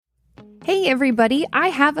Hey everybody, I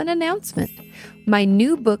have an announcement. My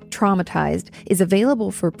new book, Traumatized, is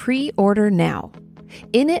available for pre-order now.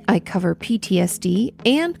 In it, I cover PTSD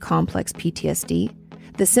and complex PTSD,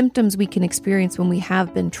 the symptoms we can experience when we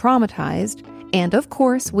have been traumatized, and of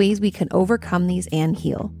course, ways we can overcome these and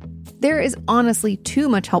heal. There is honestly too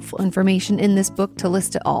much helpful information in this book to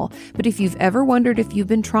list it all, but if you've ever wondered if you've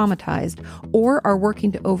been traumatized or are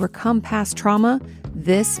working to overcome past trauma,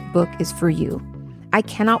 this book is for you. I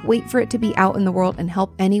cannot wait for it to be out in the world and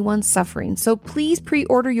help anyone suffering, so please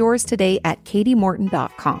pre-order yours today at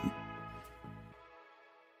katiemorton.com.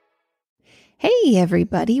 Hey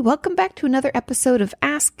everybody, welcome back to another episode of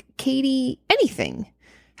Ask Katie Anything.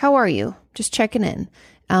 How are you? Just checking in.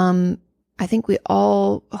 I think we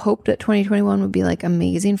all hoped that 2021 would be like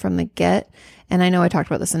amazing from the get, and I know I talked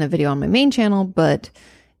about this in a video on my main channel, but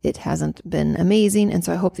it hasn't been amazing. And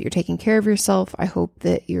so I hope that you're taking care of yourself. I hope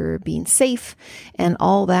that you're being safe and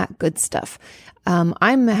all that good stuff.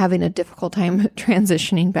 I'm having a difficult time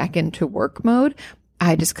transitioning back into work mode.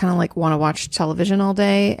 I just kind of like want to watch television all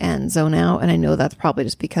day and zone out. And I know that's probably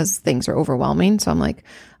just because things are overwhelming. So I'm like,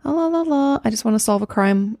 I just want to solve a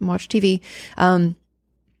crime and watch TV.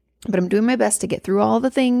 But I'm doing my best to get through all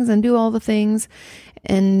the things and do all the things.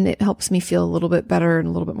 And it helps me feel a little bit better and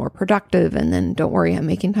a little bit more productive. And then don't worry, I'm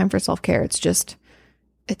making time for self-care. It's just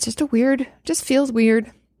just feels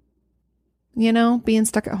weird, being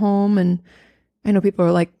stuck at home. And I know people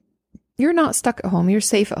are like, you're not stuck at home. You're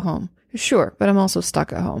safe at home. Sure. But I'm also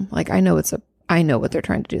stuck at home. Like, I know what they're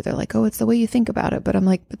trying to do. They're like, oh, it's the way you think about it. But I'm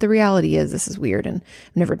like, but the reality is this is weird. And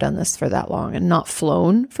I've never done this for that long and not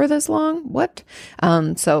flown for this long. What?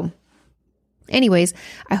 So anyways,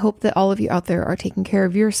 I hope that all of you out there are taking care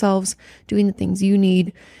of yourselves, doing the things you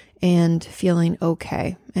need, and feeling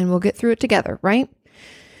okay. And we'll get through it together, right?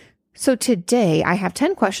 So today I have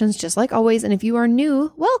 10 questions, just like always. And if you are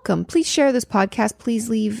new, welcome. Please share this podcast. Please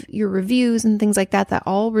leave your reviews and things like that. That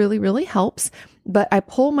all really, really helps. But I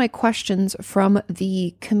pull my questions from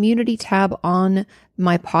the community tab on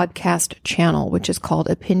my podcast channel, which is called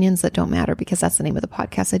Opinions That Don't Matter, because that's the name of the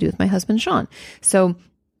podcast I do with my husband, Sean. So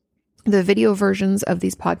the video versions of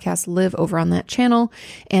these podcasts live over on that channel,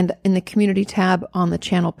 and in the community tab on the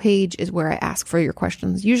channel page is where I ask for your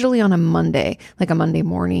questions, usually on a Monday, like a Monday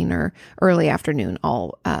morning or early afternoon,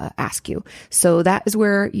 I'll ask you. So that is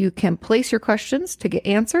where you can place your questions to get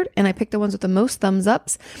answered, and I pick the ones with the most thumbs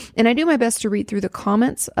ups, and I do my best to read through the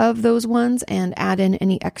comments of those ones and add in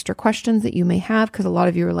any extra questions that you may have, because a lot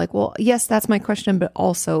of you are like, well, yes, that's my question, but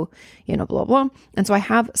also, blah, blah. And so I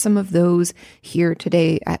have some of those here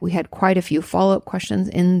today. We had quite a few follow-up questions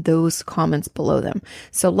in those comments below them.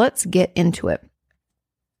 So let's get into it.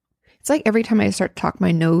 It's like every time I start to talk,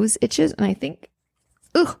 my nose itches, and I think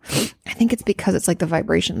it's because it's like the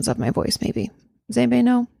vibrations of my voice, maybe. Does anybody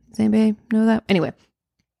know? Does anybody know that? Anyway.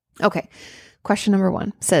 Okay. Question number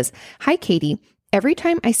 1 says, "Hi, Katie. Every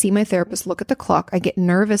time I see my therapist look at the clock, I get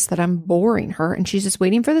nervous that I'm boring her and she's just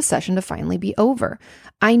waiting for the session to finally be over.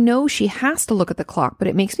 I know she has to look at the clock, but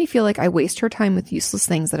it makes me feel like I waste her time with useless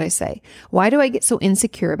things that I say. Why do I get so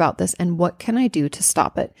insecure about this, and what can I do to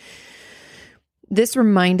stop it?" This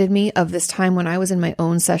reminded me of this time when I was in my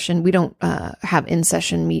own session. We don't have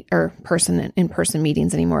in-person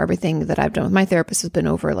meetings anymore. Everything that I've done with my therapist has been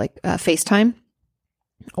over like FaceTime.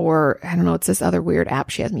 Or I don't know, it's this other weird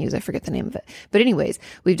app she has me use. I forget the name of it. But anyways,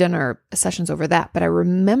 we've done our sessions over that. But I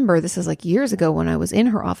remember this is like years ago when I was in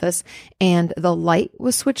her office and the light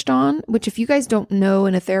was switched on, which if you guys don't know,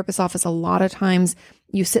 in a therapist's office, a lot of times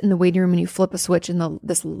you sit in the waiting room and you flip a switch and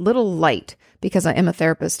this little light, because I am a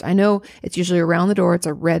therapist, I know it's usually around the door. It's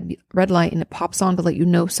a red light and it pops on to let you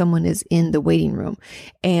know someone is in the waiting room.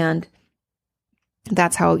 And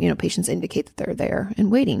that's how, patients indicate that they're there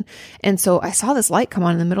and waiting. And so I saw this light come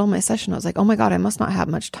on in the middle of my session. I was like, oh my God, I must not have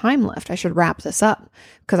much time left. I should wrap this up,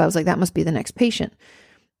 because I was like, that must be the next patient.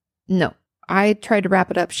 No, I tried to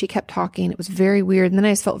wrap it up. She kept talking. It was very weird. And then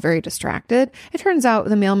I just felt very distracted. It turns out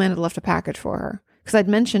the mailman had left a package for her, because I'd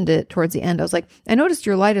mentioned it towards the end. I was like, I noticed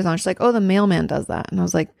your light is on. She's like, oh, the mailman does that. And I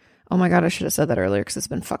was like, oh my God, I should have said that earlier, because it's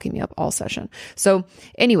been fucking me up all session. So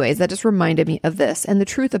anyways, that just reminded me of this. And the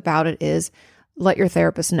truth about it is, let your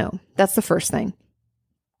therapist know. That's the first thing.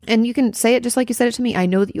 And you can say it just like you said it to me. I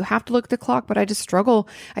know that you have to look at the clock, but I just struggle.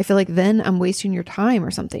 I feel like then I'm wasting your time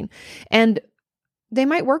or something. And they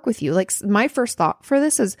might work with you. Like, my first thought for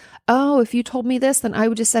this is, oh, if you told me this, then I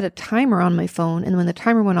would just set a timer on my phone. And when the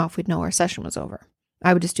timer went off, we'd know our session was over.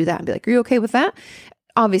 I would just do that and be like, are you okay with that?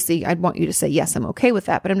 Obviously, I'd want you to say, yes, I'm okay with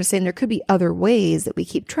that. But I'm just saying there could be other ways that we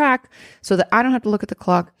keep track so that I don't have to look at the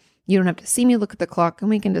clock. You don't have to see me look at the clock, and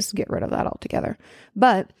we can just get rid of that altogether.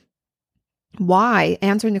 But Why?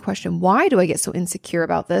 Answering the question, why do I get so insecure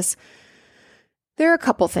about this? There are a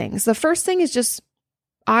couple things. The first thing is just,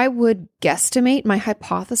 I would guesstimate, my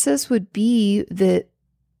hypothesis would be that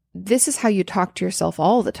this is how you talk to yourself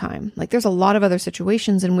all the time. Like there's a lot of other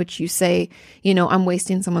situations in which you say, I'm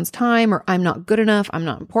wasting someone's time, or I'm not good enough, I'm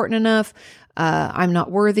not important enough, I'm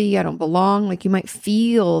not worthy, I don't belong. Like you might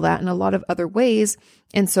feel that in a lot of other ways.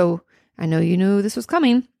 And so I know you knew this was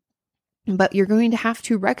coming, but you're going to have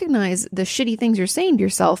to recognize the shitty things you're saying to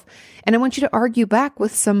yourself. And I want you to argue back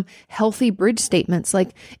with some healthy bridge statements.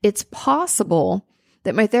 Like, it's possible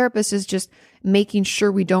that my therapist is just making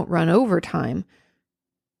sure we don't run overtime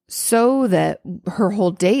so that her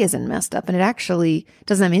whole day isn't messed up and it actually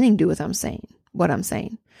doesn't have anything to do with what I'm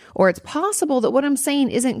saying. Or it's possible that what I'm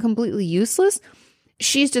saying isn't completely useless.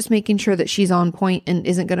 She's just making sure that she's on point and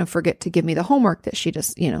isn't going to forget to give me the homework that she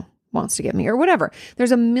just, wants to give me, or whatever.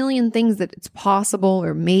 There's a million things that it's possible,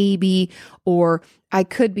 or maybe, or I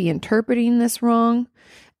could be interpreting this wrong.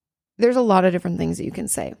 There's a lot of different things that you can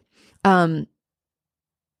say. That's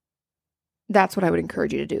what I would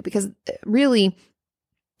encourage you to do, because really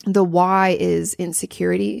the why is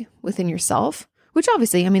insecurity within yourself, which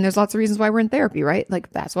obviously, there's lots of reasons why we're in therapy, right?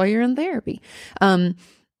 Like that's why you're in therapy.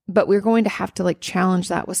 But we're going to have to challenge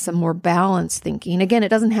that with some more balanced thinking. Again, it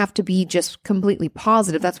doesn't have to be just completely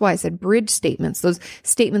positive. That's why I said bridge statements, those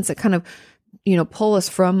statements that kind of, pull us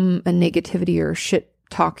from a negativity or shit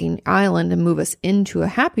talking island and move us into a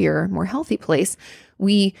happier, more healthy place.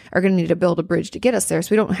 We are going to need to build a bridge to get us there.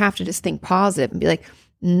 So we don't have to just think positive and be like,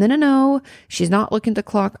 no, she's not looking to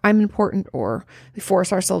clock, I'm important, or we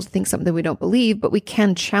force ourselves to think something we don't believe, but we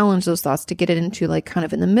can challenge those thoughts to get it into kind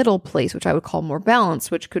of in the middle place, which I would call more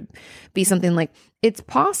balanced, which could be something like, it's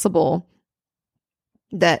possible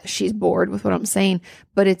that she's bored with what I'm saying,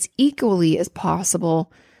 but it's equally as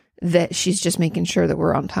possible that she's just making sure that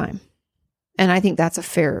we're on time. And I think that's a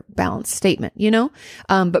fair, balanced statement,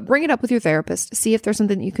 but bring it up with your therapist, see if there's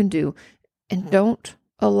something that you can do, and don't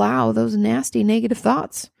allow those nasty negative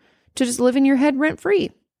thoughts to just live in your head rent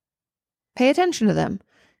free. Pay attention to them,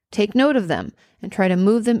 take note of them, and try to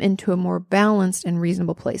move them into a more balanced and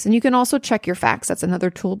reasonable place. And you can also check your facts. That's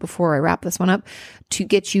another tool before I wrap this one up to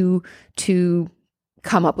get you to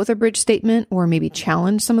come up with a bridge statement or maybe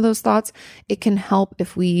challenge some of those thoughts. It can help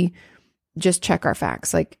if we just check our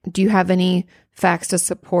facts. Like, do you have any facts to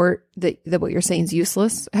support that what you're saying is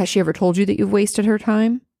useless? Has she ever told you that you've wasted her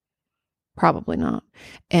time? Probably not.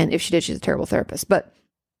 And if she did, she's a terrible therapist. But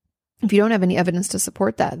if you don't have any evidence to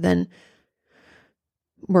support that, then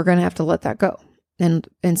we're going to have to let that go and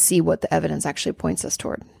see what the evidence actually points us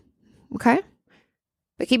toward. Okay?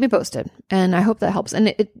 But keep me posted. And I hope that helps.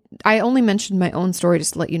 And I only mentioned my own story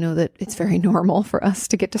just to let you know that it's very normal for us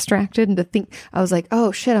to get distracted and to think, I was like,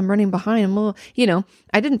 oh shit, I'm running behind. I'm a little,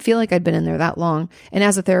 I didn't feel like I'd been in there that long. And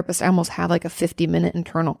as a therapist, I almost have like a 50-minute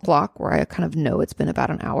internal clock where I kind of know it's been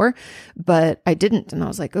about an hour, but I didn't. And I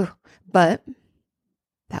was like, oh, but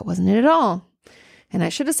that wasn't it at all. And I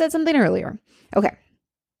should have said something earlier. Okay.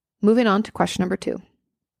 Moving on to question number 2.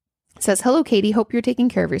 It says, hello, Katie. Hope you're taking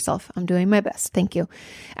care of yourself. I'm doing my best. Thank you.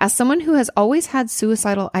 As someone who has always had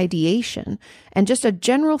suicidal ideation and just a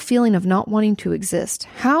general feeling of not wanting to exist,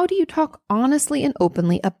 how do you talk honestly and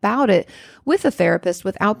openly about it with a therapist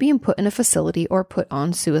without being put in a facility or put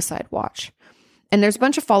on suicide watch? And there's a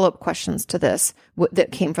bunch of follow-up questions to this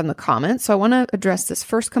that came from the comments. So I want to address this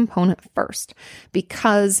first component first,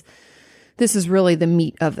 because this is really the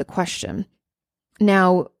meat of the question.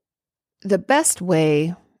 Now, the best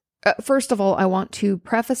way... first of all, I want to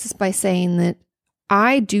preface this by saying that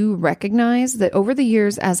I do recognize that over the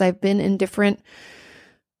years, as I've been in different,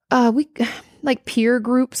 peer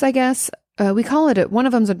groups, I guess, we call it, one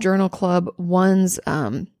of them's a journal club, one's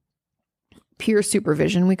peer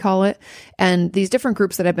supervision, we call it. And these different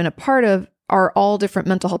groups that I've been a part of are all different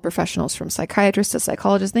mental health professionals, from psychiatrists to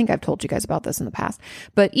psychologists. I think I've told you guys about this in the past.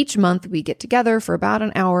 But each month we get together for about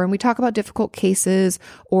an hour and we talk about difficult cases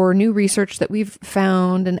or new research that we've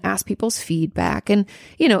found and ask people's feedback. And,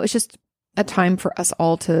 it's just a time for us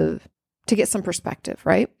all to get some perspective,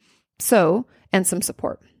 right? So, and some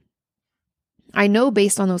support. I know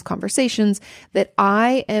based on those conversations that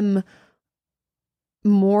I am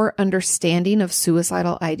more understanding of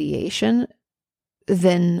suicidal ideation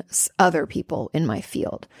than other people in my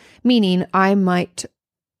field. Meaning I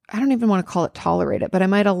don't even want to call it tolerate it, but I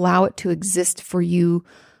might allow it to exist for you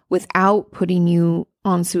without putting you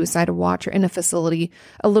on suicide watch or in a facility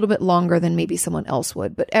a little bit longer than maybe someone else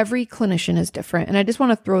would. But every clinician is different. And I just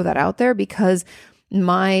want to throw that out there because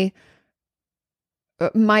my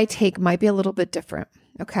take might be a little bit different.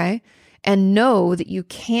 Okay. And know that you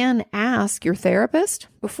can ask your therapist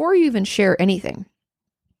before you even share anything.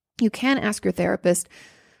 You can ask your therapist,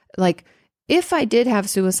 like, if I did have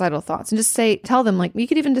suicidal thoughts, and just tell them, like, you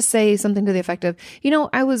could even just say something to the effect of,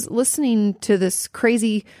 I was listening to this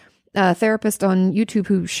crazy therapist on YouTube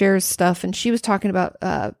who shares stuff, and she was talking about,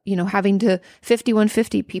 having to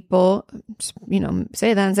 5150 people,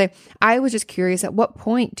 say that and say, I was just curious, at what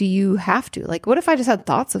point do you have to? Like, what if I just had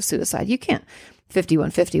thoughts of suicide? You can't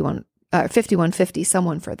 5150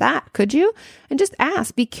 someone for that, could you? And just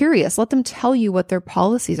ask, be curious, let them tell you what their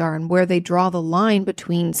policies are and where they draw the line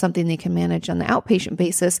between something they can manage on the outpatient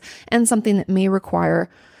basis and something that may require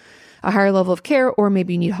a higher level of care, or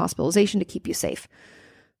maybe you need hospitalization to keep you safe.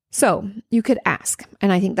 So you could ask,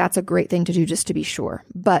 and I think that's a great thing to do just to be sure.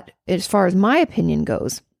 But as far as my opinion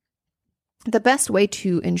goes, the best way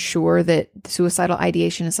to ensure that suicidal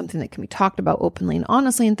ideation is something that can be talked about openly and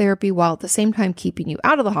honestly in therapy, while at the same time keeping you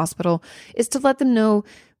out of the hospital, is to let them know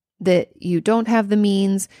that you don't have the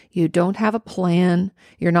means, you don't have a plan,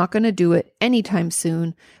 you're not going to do it anytime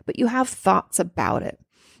soon, but you have thoughts about it.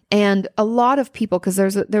 And a lot of people, because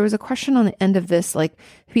there was a question on the end of this, like,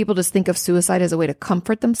 people just think of suicide as a way to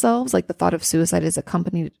comfort themselves. Like, the thought of suicide has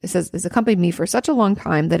accompanied me for such a long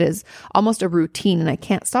time that is almost a routine, and I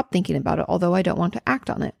can't stop thinking about it, although I don't want to act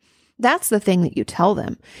on it. That's the thing that you tell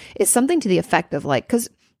them, is something to the effect of, like, because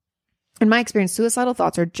in my experience, suicidal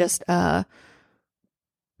thoughts are just a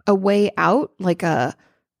way out, like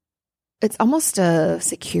it's almost a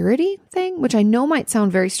security thing, which I know might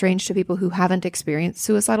sound very strange to people who haven't experienced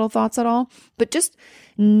suicidal thoughts at all, but just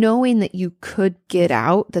knowing that you could get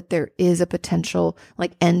out, that there is a potential,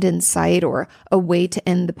 like, end in sight or a way to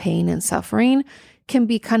end the pain and suffering, can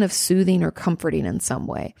be kind of soothing or comforting in some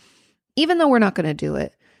way. Even though we're not going to do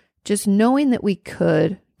it, just knowing that we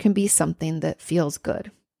could can be something that feels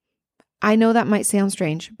good. I know that might sound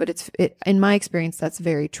strange, but in my experience, that's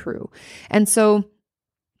very true. And so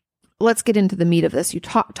let's get into the meat of this. You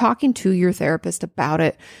talking to your therapist about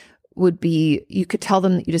it would be, you could tell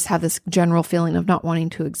them that you just have this general feeling of not wanting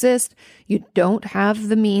to exist. You don't have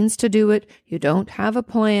the means to do it. You don't have a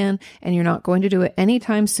plan, and you're not going to do it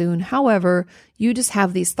anytime soon. However, you just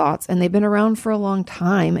have these thoughts, and they've been around for a long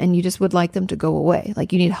time, and you just would like them to go away.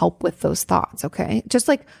 Like, you need help with those thoughts. Okay. Just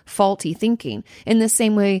like faulty thinking. In the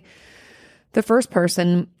same way, the first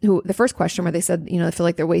question where they said, they feel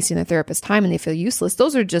like they're wasting their therapist's time and they feel useless,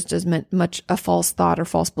 those are just as much a false thought or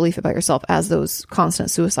false belief about yourself as those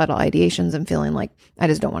constant suicidal ideations and feeling like, I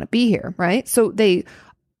just don't want to be here, right? So they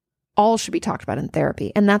all should be talked about in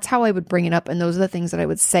therapy. And that's how I would bring it up. And those are the things that I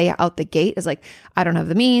would say out the gate, is like, I don't have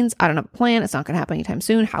the means, I don't have a plan, it's not going to happen anytime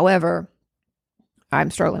soon. However,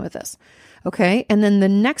 I'm struggling with this. Okay. And then the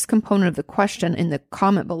next component of the question in the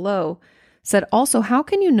comment below said, also, how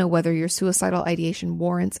can you know whether your suicidal ideation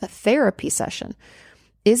warrants a therapy session?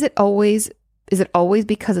 Is it always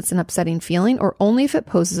because it's an upsetting feeling, or only if it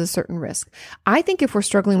poses a certain risk? I think if we're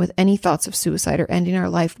struggling with any thoughts of suicide or ending our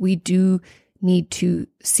life, we do need to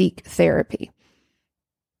seek therapy.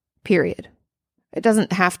 Period. It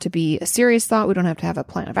doesn't have to be a serious thought. We don't have to have a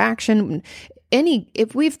plan of action.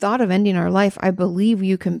 If we've thought of ending our life, I believe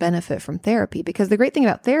you can benefit from therapy, because the great thing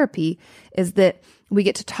about therapy is that we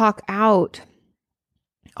get to talk out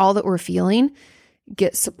all that we're feeling,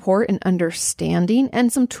 get support and understanding,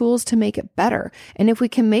 and some tools to make it better. And if we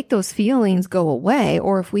can make those feelings go away,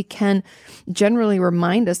 or if we can generally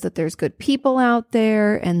remind us that there's good people out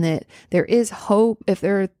there and that there is hope, if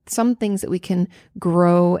there are some things that we can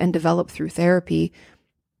grow and develop through therapy,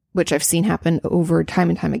 which I've seen happen over time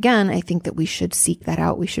and time again, I think that we should seek that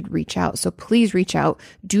out. We should reach out. So please reach out.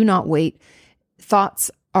 Do not wait. Thoughts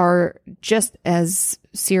are just as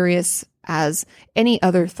serious as any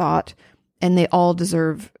other thought, and they all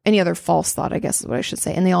deserve, any other false thought, I guess is what I should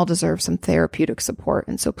say, and they all deserve some therapeutic support.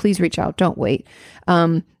 And so please reach out. Don't wait.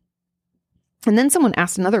 And then someone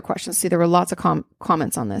asked another question. See, there were lots of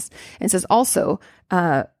comments on this. And it says, also,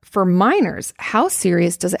 for minors, how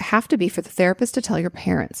serious does it have to be for the therapist to tell your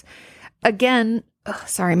parents? Again,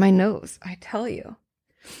 sorry, my nose, I tell you,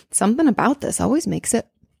 something about this always makes it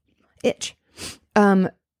itch.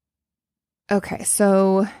 Okay,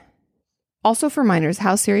 so also for minors,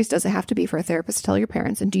 how serious does it have to be for a therapist to tell your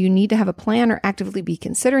parents? And do you need to have a plan or actively be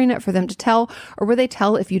considering it for them to tell, or will they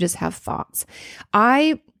tell if you just have thoughts?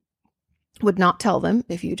 I would not tell them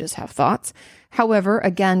if you just have thoughts. However,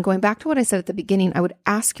 again, going back to what I said at the beginning, I would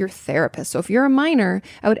ask your therapist. So if you're a minor,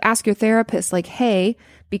 I would ask your therapist, like, hey,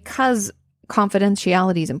 because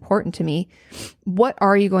confidentiality is important to me, what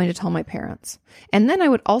are you going to tell my parents? And then I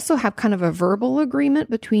would also have kind of a verbal agreement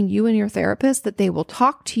between you and your therapist that they will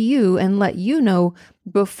talk to you and let you know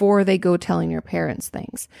before they go telling your parents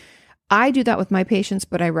things. I do that with my patients,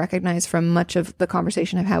 but I recognize from much of the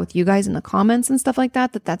conversation I've had with you guys in the comments and stuff like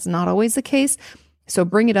that, that's not always the case. So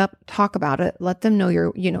bring it up, talk about it, let them know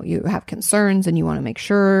you have concerns and you want to make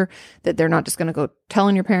sure that they're not just going to go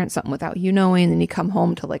telling your parents something without you knowing, and then you come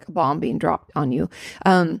home to like a bomb being dropped on you.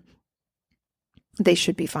 They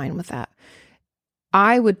should be fine with that.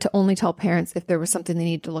 I would only tell parents if there was something they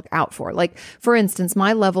need to look out for. Like, for instance,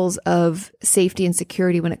 my levels of safety and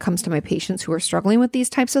security when it comes to my patients who are struggling with these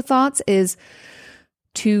types of thoughts is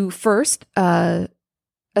to first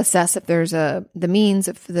assess if there's the means,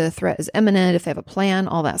 if the threat is imminent, if they have a plan,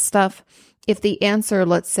 all that stuff. If the answer,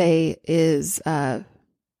 let's say, is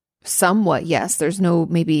somewhat yes, there's no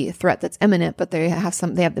maybe threat that's imminent, but they have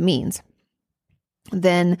the means,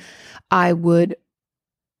 then I would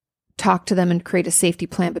talk to them and create a safety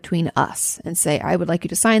plan between us and say, I would like you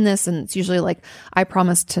to sign this. And it's usually like, I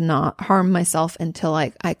promise to not harm myself until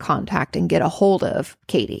I contact and get a hold of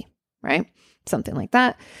Katie, right? Something like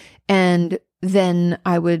that. And then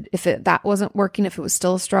I would, if that wasn't working, if it was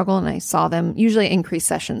still a struggle and I saw them, usually increase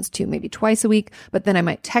sessions to maybe twice a week, but then I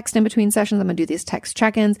might text in between sessions. I'm going to do these text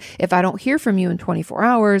check-ins. If I don't hear from you in 24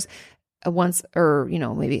 hours, once, or,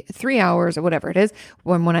 maybe 3 hours or whatever it is,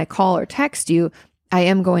 when I call or text you, I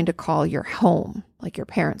am going to call your home, like your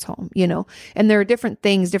parents' home, and there are different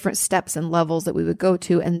things, different steps and levels that we would go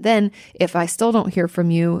to. And then if I still don't hear from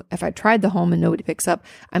you, if I tried the home and nobody picks up,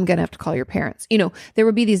 I'm going to have to call your parents. There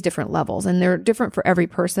would be these different levels, and they're different for every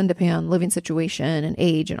person depending on living situation and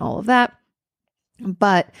age and all of that.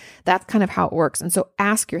 But that's kind of how it works. And so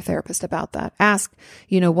ask your therapist about that. Ask,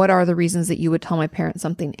 what are the reasons that you would tell my parents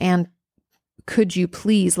something? And could you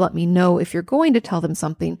please let me know if you're going to tell them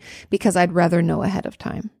something, because I'd rather know ahead of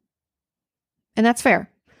time. And that's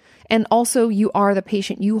fair. And also, you are the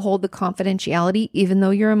patient. You hold the confidentiality, even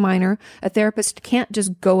though you're a minor. A therapist can't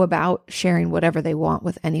just go about sharing whatever they want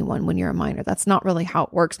with anyone when you're a minor. That's not really how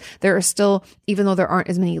it works. There are still, even though there aren't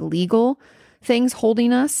as many legal things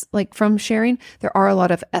holding us like from sharing, there are a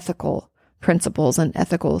lot of ethical principles and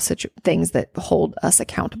ethical things that hold us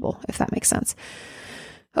accountable, if that makes sense.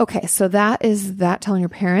 Okay, so that is that, telling your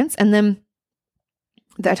parents. And then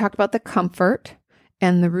I talked about the comfort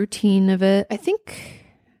and the routine of it. I think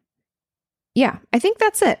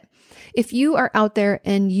that's it. If you are out there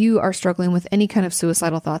and you are struggling with any kind of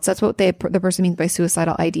suicidal thoughts, that's what the person means by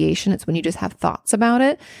suicidal ideation. It's when you just have thoughts about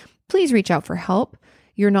it. Please reach out for help.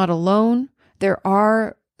 You're not alone. There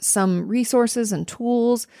are some resources and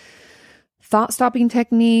tools, thought stopping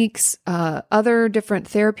techniques, other different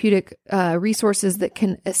therapeutic resources that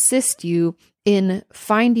can assist you in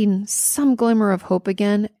finding some glimmer of hope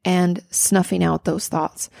again and snuffing out those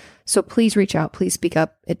thoughts. So please reach out, please speak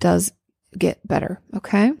up. It does get better.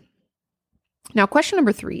 Okay. Now, question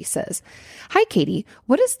number 3 says, hi, Katie,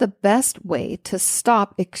 what is the best way to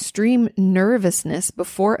stop extreme nervousness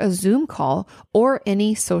before a Zoom call or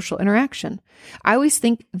any social interaction? I always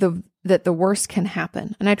think that the worst can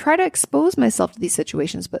happen, and I try to expose myself to these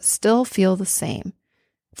situations, but still feel the same.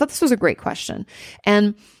 I thought this was a great question.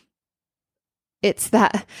 And it's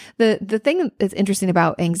that the thing that's interesting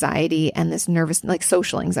about anxiety and this nervous, like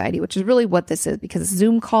social anxiety, which is really what this is, because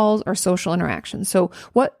Zoom calls are social interactions. So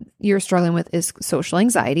what you're struggling with is social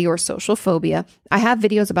anxiety or social phobia. I have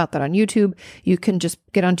videos about that on YouTube. You can just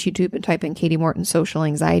get onto YouTube and type in Katie Morton social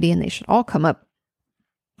anxiety, and they should all come up.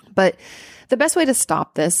 But the best way to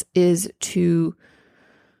stop this is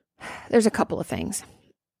there's a couple of things.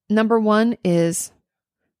 Number 1 is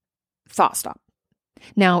thought stop.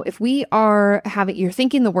 Now, if we are you're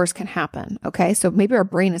thinking the worst can happen. Okay. So maybe our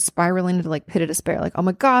brain is spiraling into like pit of despair. Like, oh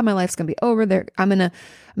my God, my life's going to be over there. I'm going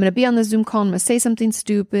to be on the Zoom call and I'm going to say something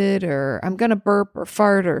stupid, or I'm going to burp or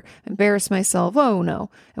fart or embarrass myself. Oh no.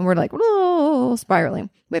 And we're like, oh, spiraling.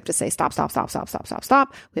 We have to say, stop. We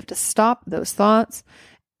have to stop those thoughts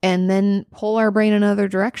and then pull our brain another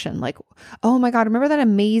direction. Like, oh my God, remember that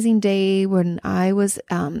amazing day when I was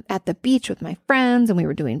at the beach with my friends and we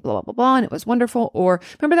were doing blah, blah, blah, blah, and it was wonderful? Or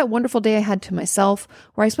remember that wonderful day I had to myself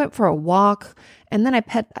where I went for a walk and then I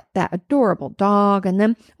pet that adorable dog and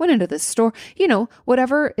then went into the store?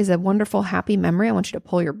 Whatever is a wonderful, happy memory, I want you to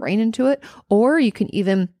pull your brain into it. Or you can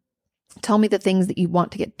even tell me the things that you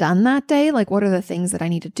want to get done that day. Like, what are the things that I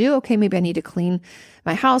need to do? Okay, maybe I need to clean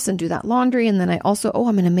my house and do that laundry. And then I also,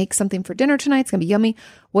 I'm going to make something for dinner tonight. It's going to be yummy.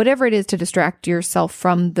 Whatever it is to distract yourself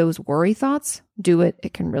from those worry thoughts, do it.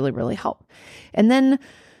 It can really, really help. And then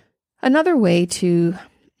another way to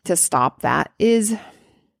stop that is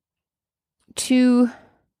to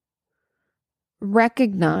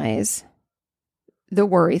recognize the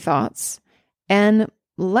worry thoughts and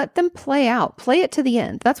let them play out. Play it to the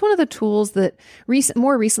end. That's one of the tools that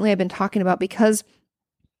more recently I've been talking about, because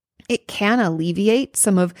it can alleviate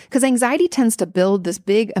some of, because anxiety tends to build this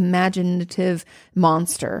big imaginative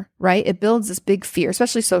monster, right? It builds this big fear,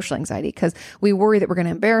 especially social anxiety, because we worry that we're going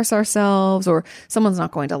to embarrass ourselves, or someone's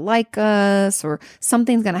not going to like us, or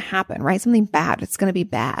something's going to happen, right? Something bad. It's going to be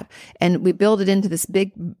bad. And we build it into this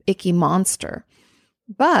big icky monster.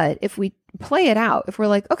 But if we play it out, if we're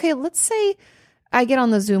like, okay, let's say I get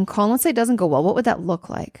on the Zoom call and let's say it doesn't go well. What would that look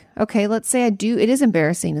like? Okay, let's say it is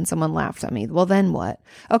embarrassing and someone laughed at me. Well, then what?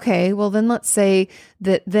 Okay, well, then let's say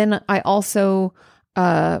that then I also,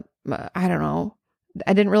 I don't know,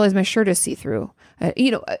 I didn't realize my shirt is see-through.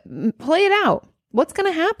 Play it out. What's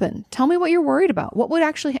going to happen? Tell me what you're worried about. What would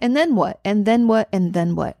actually, and then what? And then what? And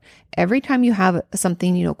then what? Every time you have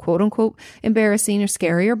something, quote unquote, embarrassing or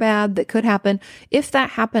scary or bad that could happen, if that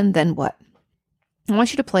happened, then what? I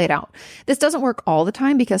want you to play it out. This doesn't work all the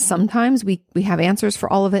time because sometimes we have answers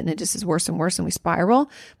for all of it and it just is worse and worse and we spiral.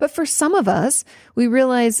 But for some of us, we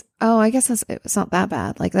realize, oh, I guess it's not that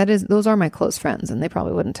bad. Like those are my close friends and they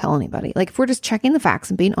probably wouldn't tell anybody. Like if we're just checking the facts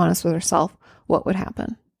and being honest with ourselves, what would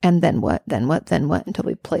happen? And then what? Then what? Then what? Until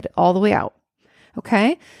we played it all the way out.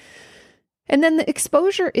 Okay. And then the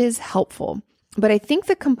exposure is helpful. But I think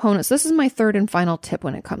the components, this is my third and final tip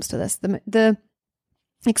when it comes to this. The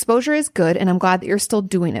exposure is good, and I'm glad that you're still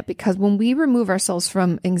doing it, because when we remove ourselves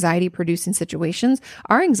from anxiety producing situations,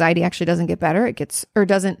 our anxiety actually doesn't get better.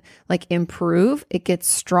 Doesn't improve. It gets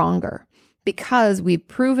stronger because we've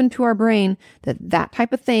proven to our brain that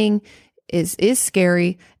type of thing is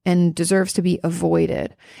scary and deserves to be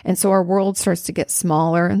avoided. And so our world starts to get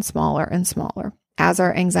smaller and smaller and smaller as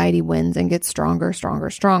our anxiety wins and gets stronger, stronger,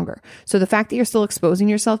 stronger. So the fact that you're still exposing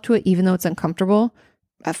yourself to it, even though it's uncomfortable,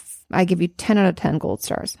 I give you 10 out of 10 gold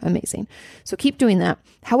stars. Amazing. So keep doing that.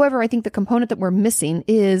 However, I think the component that we're missing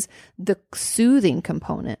is the soothing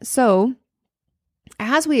component. So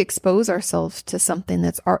as we expose ourselves to something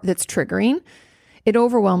that's triggering, it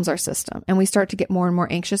overwhelms our system and we start to get more and more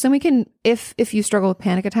anxious. And we can, if you struggle with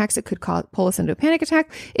panic attacks, it could pull us into a panic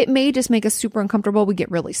attack. It may just make us super uncomfortable. We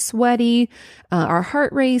get really sweaty. Our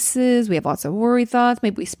heart races. We have lots of worry thoughts.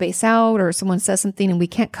 Maybe we space out, or someone says something and we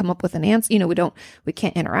can't come up with an answer. We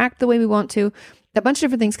can't interact the way we want to. A bunch of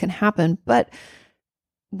different things can happen. But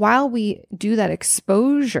while we do that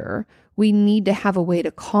exposure, we need to have a way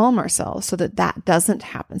to calm ourselves so that doesn't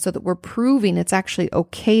happen, so that we're proving it's actually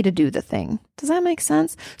okay to do the thing. Does that make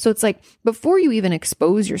sense? So it's like, before you even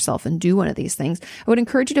expose yourself and do one of these things, I would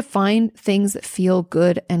encourage you to find things that feel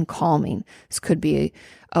good and calming. This could be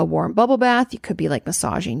a warm bubble bath. You could be like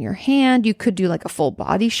massaging your hand. You could do like a full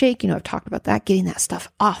body shake. I've talked about that, getting that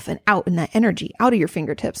stuff off and out, and that energy out of your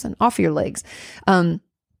fingertips and off your legs.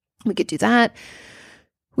 We could do that.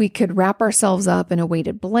 We could wrap ourselves up in a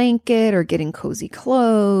weighted blanket, or getting cozy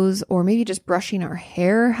clothes, or maybe just brushing our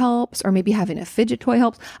hair helps, or maybe having a fidget toy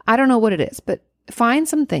helps. I don't know what it is, but find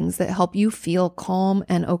some things that help you feel calm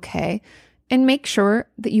and okay, and make sure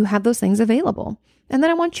that you have those things available. And then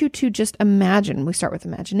I want you to just imagine. We start with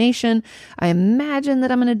imagination. I imagine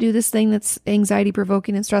that I'm going to do this thing that's anxiety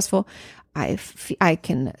provoking and stressful. I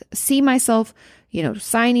can see myself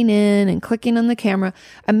signing in and clicking on the camera.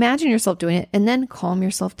 Imagine yourself doing it and then calm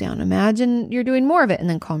yourself down. Imagine you're doing more of it and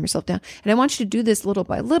then calm yourself down. And I want you to do this little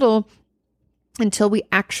by little until we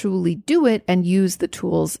actually do it and use the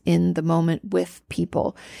tools in the moment with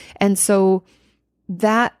people. And so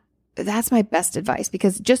that's my best advice,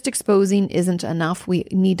 because just exposing isn't enough. We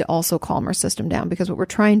need to also calm our system down, because what we're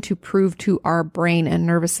trying to prove to our brain and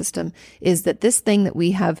nervous system is that this thing that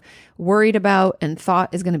we have worried about and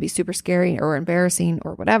thought is going to be super scary or embarrassing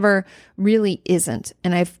or whatever really isn't.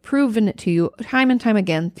 And I've proven it to you time and time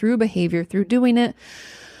again through behavior, through doing it,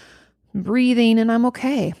 breathing, and I'm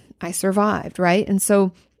okay. I survived, right? And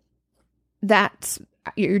so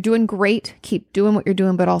you're doing great. Keep doing what you're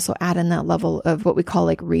doing, but also add in that level of what we call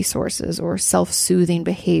like resources or self-soothing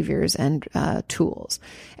behaviors and tools.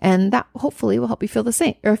 And that hopefully will help you feel the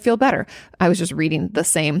same or feel better. I was just reading the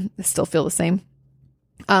same, still feel the same.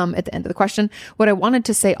 At the end of the question, what I wanted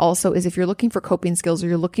to say also is, if you're looking for coping skills or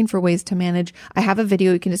you're looking for ways to manage, I have a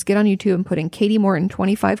video. You can just get on YouTube and put in Katie Morton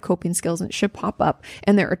 25 coping skills and it should pop up.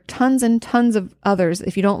 And there are tons and tons of others.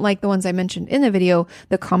 If you don't like the ones I mentioned in the video,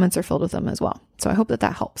 the comments are filled with them as well. So I hope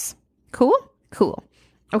that helps. Cool.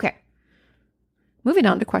 Okay. Moving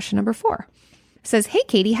on to question number 4. It says, hey,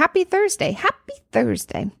 Katie, happy Thursday. Happy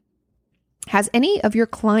Thursday. Has any of your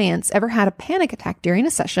clients ever had a panic attack during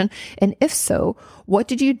a session? And if so, what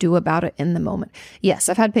did you do about it in the moment? Yes,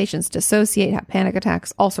 I've had patients dissociate, have panic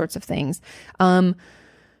attacks, all sorts of things.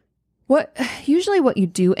 What you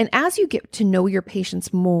do, and as you get to know your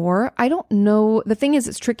patients more, I don't know. The thing is,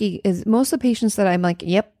 it's tricky, is most of the patients that I'm like,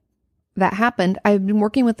 yep, that happened, I've been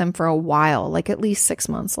working with them for a while, like at least 6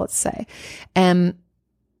 months, let's say. And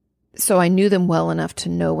so I knew them well enough to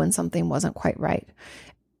know when something wasn't quite right.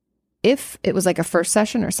 If it was like a first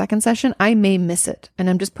session or second session, I may miss it. And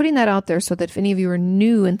I'm just putting that out there so that if any of you are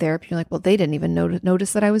new in therapy, you're like, well, they didn't even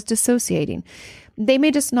notice that I was dissociating. They may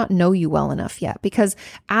just not know you well enough yet, because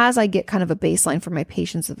as I get kind of a baseline for my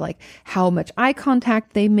patients of like how much eye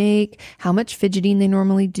contact they make, how much fidgeting they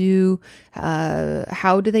normally do,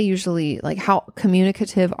 how do they usually, like how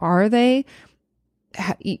communicative are they?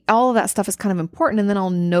 All of that stuff is kind of important. And then I'll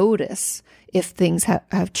notice if things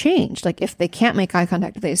have changed, like if they can't make eye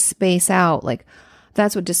contact, if they space out, like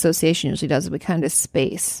that's what dissociation usually does, is we kind of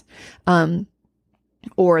space.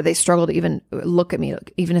 Or they struggle to even look at me,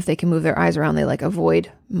 even if they can move their eyes around, they like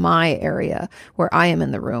avoid my area where I am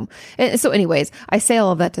in the room. And so anyways, I say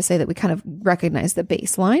all of that to say that we kind of recognize the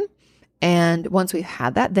baseline. And once we've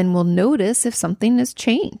had that, then we'll notice if something has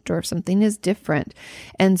changed or if something is different.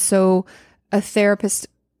 And so a therapist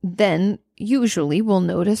then usually will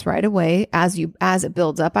notice right away as it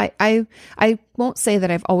builds up. I won't say that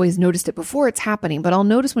I've always noticed it before it's happening, but I'll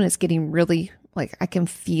notice when it's getting really, like, I can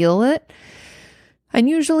feel it. And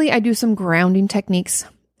usually I do some grounding techniques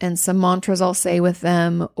and some mantras I'll say with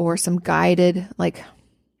them, or some guided, like,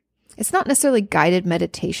 it's not necessarily guided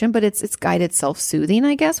meditation, but it's guided self-soothing,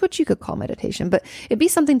 I guess, which you could call meditation. But it'd be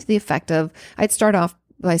something to the effect of, I'd start off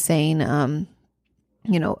by saying,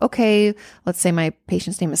 okay, let's say my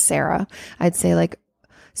patient's name is Sarah. I'd say like,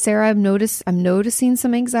 Sarah, I'm noticing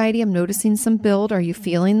some anxiety. I'm noticing some build. Are you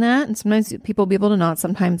feeling that? And sometimes people will be able to nod.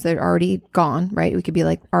 Sometimes they're already gone, right? We could be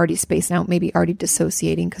like already spacing out, maybe already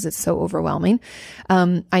dissociating because it's so overwhelming.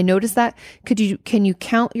 I noticed that. Can you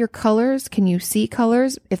count your colors? Can you see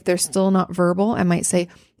colors? If they're still not verbal, I might say,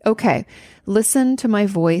 okay, listen to my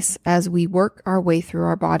voice as we work our way through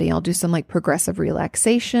our body. I'll do some like progressive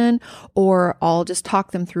relaxation, or I'll just talk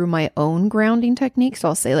them through my own grounding technique. So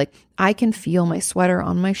I'll say like, I can feel my sweater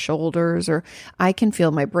on my shoulders, or I can feel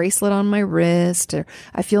my bracelet on my wrist, or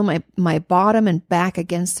I feel my bottom and back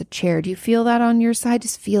against a chair. Do you feel that on your side?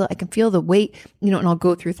 Just feel it. I can feel the weight, and I'll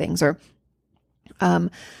go through things. Or,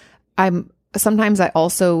 sometimes I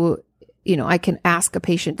also, I can ask a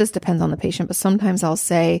patient, this depends on the patient, but sometimes I'll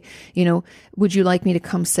say, would you like me to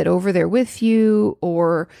come sit over there with you?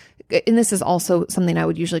 And this is also something I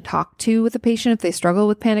would usually talk to with a patient if they struggle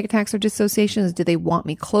with panic attacks or dissociations. Do they want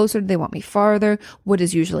me closer? Do they want me farther? What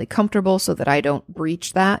is usually comfortable so that I don't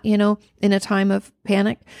breach that, in a time of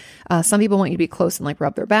panic? Some people want you to be close and like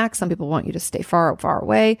rub their back. Some people want you to stay far, far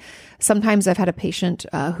away. Sometimes I've had a patient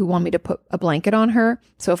who want me to put a blanket on her.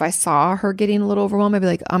 So if I saw her getting a little overwhelmed, I'd be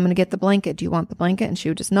like, I'm going to get the blanket. Do you want the blanket? And she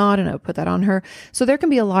would just nod, and I would put that on her. So there can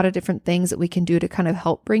be a lot of different things that we can do to kind of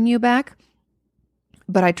help bring you back.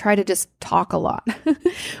 But I try to just talk a lot,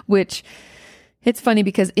 which it's funny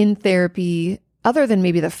because in therapy, other than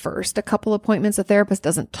maybe the first a couple appointments, a therapist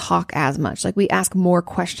doesn't talk as much. Like we ask more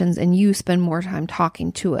questions and you spend more time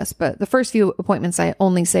talking to us. But the first few appointments I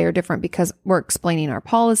only say are different because we're explaining our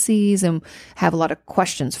policies and have a lot of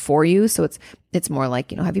questions for you. So it's more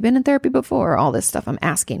like, have you been in therapy before? All this stuff. I'm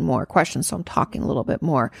asking more questions. So I'm talking a little bit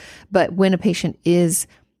more. But when a patient is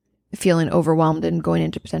feeling overwhelmed and going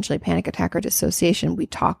into potentially panic attack or dissociation,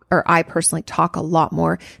 I personally talk a lot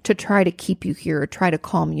more to try to keep you here, or try to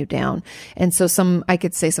calm you down. And so I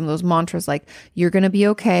could say some of those mantras like, you're going to be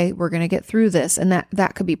okay. We're going to get through this. And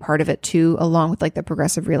that could be part of it too, along with like the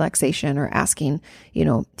progressive relaxation, or asking,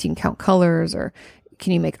 you can count colors, or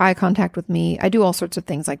can you make eye contact with me? I do all sorts of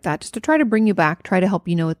things like that just to try to bring you back, try to help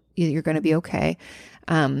you know you're going to be okay.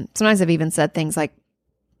 Sometimes I've even said things like,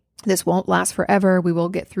 this won't last forever. We will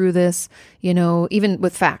get through this, even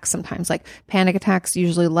with facts sometimes. Like panic attacks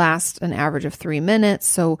usually last an average of 3 minutes.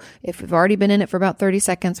 So if we've already been in it for about 30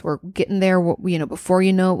 seconds, we're getting there, before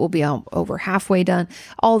you know it, we'll be over halfway done.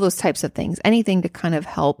 All those types of things. Anything to kind of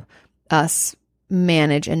help us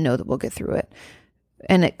manage and know that we'll get through it.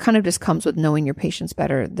 And it kind of just comes with knowing your patients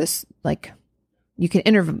better. You can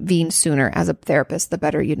intervene sooner as a therapist, the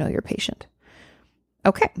better you know your patient.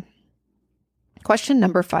 Okay. Question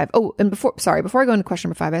number 5. Oh, and before I go into question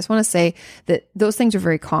number 5, I just want to say that those things are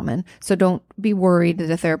very common. So don't be worried that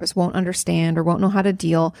a therapist won't understand or won't know how to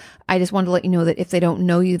deal. I just want to let you know that if they don't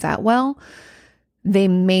know you that well, they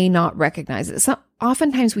may not recognize it.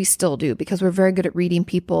 Oftentimes we still do, because we're very good at reading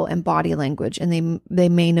people and body language, and they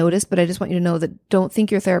may notice, but I just want you to know that don't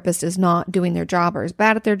think your therapist is not doing their job or is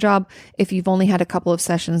bad at their job if you've only had a couple of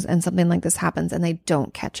sessions and something like this happens and they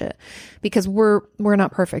don't catch it, because we're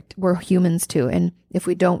not perfect. We're humans too. And if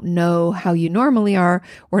we don't know how you normally are,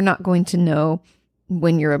 we're not going to know,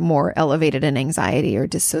 when you're more elevated in anxiety or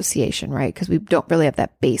dissociation, right? Because we don't really have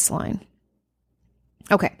that baseline.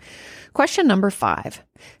 Okay. Question number 5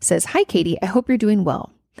 says, "Hi, Katie. I hope you're doing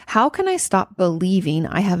well. How can I stop believing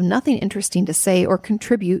I have nothing interesting to say or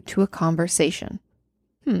contribute to a conversation?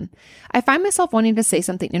 I find myself wanting to say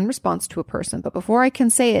something in response to a person, but before I can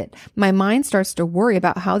say it, my mind starts to worry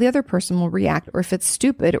about how the other person will react, or if it's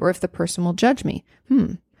stupid, or if the person will judge me.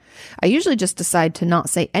 I usually just decide to not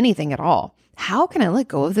say anything at all. How can I let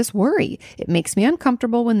go of this worry? It makes me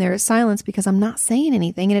uncomfortable when there is silence because I'm not saying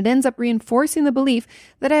anything, and it ends up reinforcing the belief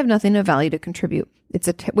that I have nothing of value to contribute.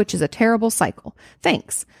 Which is a terrible cycle.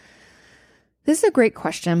 Thanks." This is a great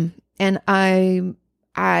question, and I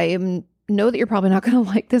know that you're probably not going to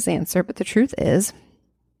like this answer, but the truth is,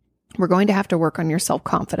 we're going to have to work on your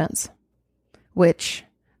self-confidence, which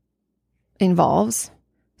involves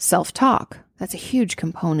self-talk. That's a huge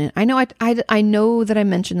component. I know that I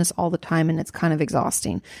mention this all the time and it's kind of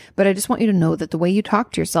exhausting, but I just want you to know that the way you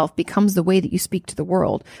talk to yourself becomes the way that you speak to the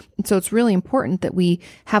world. And so it's really important that we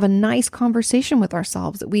have a nice conversation with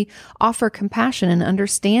ourselves, that we offer compassion and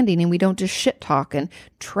understanding, and we don't just shit talk and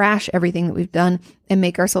trash everything that we've done and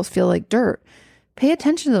make ourselves feel like dirt. Pay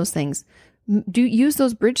attention to those things. Use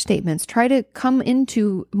those bridge statements. Try to come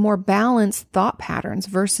into more balanced thought patterns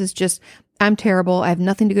versus just, "I'm terrible. I have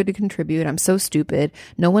nothing to good to contribute. I'm so stupid.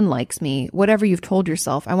 No one likes me." Whatever you've told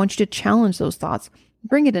yourself, I want you to challenge those thoughts.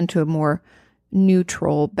 Bring it into a more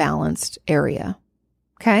neutral, balanced area.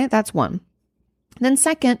 Okay, that's one. Then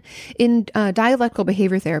second, in dialectical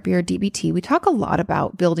behavior therapy, or DBT, we talk a lot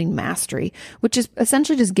about building mastery, which is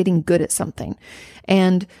essentially just getting good at something.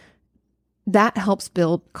 And that helps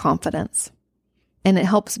build confidence, and it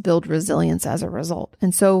helps build resilience as a result.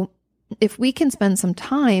 And so if we can spend some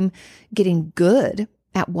time getting good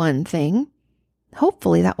at one thing,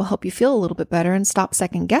 hopefully that will help you feel a little bit better and stop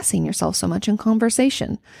second guessing yourself so much in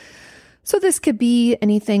conversation. So this could be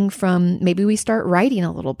anything from, maybe we start writing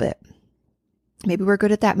a little bit. Maybe we're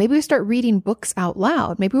good at that. Maybe we start reading books out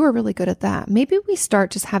loud. Maybe we're really good at that. Maybe we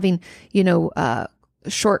start just having,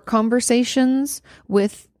 short conversations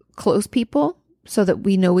with close people, so that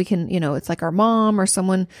we know we can, it's like our mom or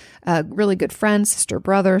someone, a really good friend, sister,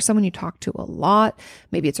 brother, someone you talk to a lot.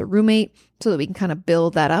 Maybe it's a roommate, so that we can kind of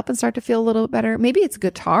build that up and start to feel a little better. Maybe it's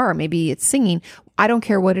guitar, maybe it's singing. I don't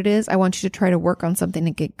care what it is. I want you to try to work on something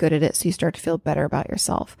and get good at it so you start to feel better about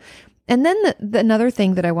yourself. And then another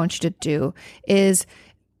thing that I want you to do is,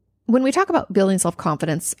 when we talk about building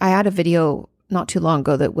self-confidence, I had a video not too long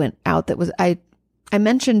ago that went out that was, I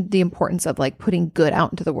mentioned the importance of like putting good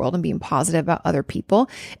out into the world and being positive about other people.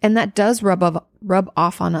 And that does rub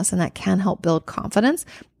off on us, and that can help build confidence.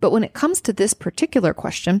 But when it comes to this particular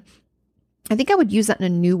question, I think I would use that in a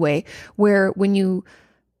new way, where when you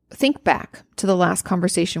think back to the last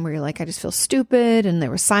conversation where you're like, I just feel stupid and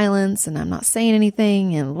there was silence and I'm not saying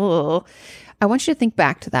anything, and I want you to think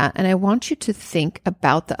back to that. And I want you to think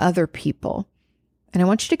about the other people, and I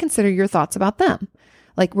want you to consider your thoughts about them.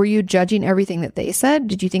 Like, were you judging everything that they said?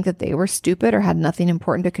 Did you think that they were stupid or had nothing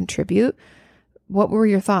important to contribute? What were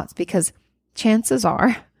your thoughts? Because chances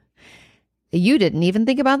are you didn't even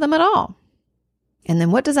think about them at all. And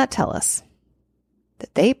then what does that tell us?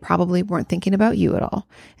 That they probably weren't thinking about you at all,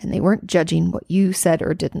 and they weren't judging what you said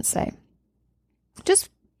or didn't say. Just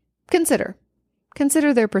consider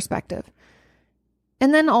their perspective.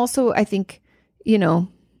 And then also, I think,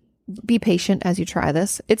 be patient as you try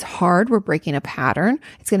this. It's hard. We're breaking a pattern.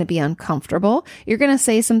 It's going to be uncomfortable. You're going to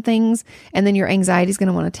say some things, and then your anxiety is going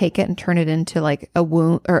to want to take it and turn it into like a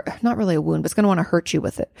wound, or not really a wound, but it's going to want to hurt you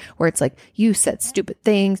with it, where it's like, you said stupid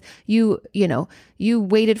things. You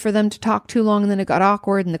waited for them to talk too long, and then it got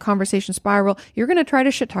awkward and the conversation spiral. You're going to try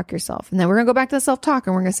to shit talk yourself. And then we're going to go back to the self-talk,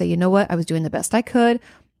 and we're going to say, you know what? I was doing the best I could.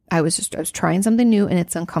 I was trying something new, and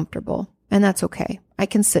it's uncomfortable, and that's okay. I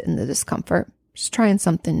can sit in the discomfort. Just trying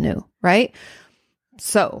something new, right?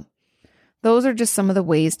 So those are just some of the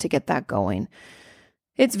ways to get that going.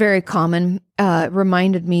 It's very common.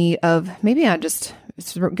 Reminded me of,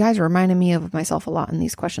 guys reminded me of myself a lot in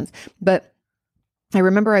these questions. But I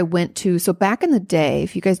remember I went to, so back in the day,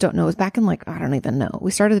 if you guys don't know, it was back in I don't even know.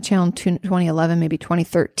 We started the channel in 2011, maybe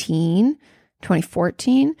 2013.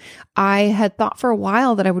 2014, I had thought for a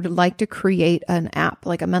while that I would like to create an app,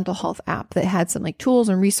 like a mental health app that had some tools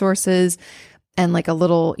and resources, and a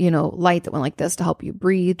little, light that went like this to help you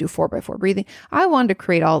breathe, do 4x4 breathing. I wanted to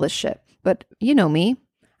create all this shit, but you know me,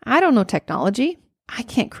 I don't know technology. I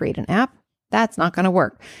can't create an app. That's not going to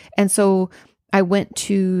work. And so I went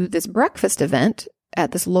to this breakfast event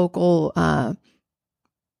at this local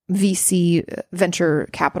VC venture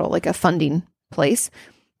capital, like a funding place,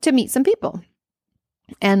 to meet some people.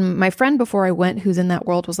 And my friend before I went, who's in that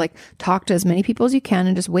world, was like, talk to as many people as you can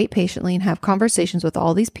and just wait patiently and have conversations with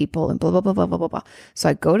all these people and blah, blah, blah, blah, blah, blah, blah. So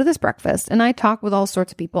I go to this breakfast and I talk with all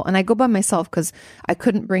sorts of people, and I go by myself because I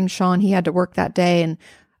couldn't bring Sean. He had to work that day and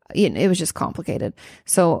it was just complicated.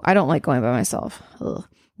 So I don't like going by myself. Ugh.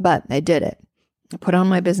 But I did it. I put on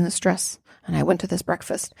my business dress and I went to this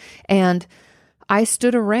breakfast, and I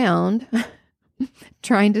stood around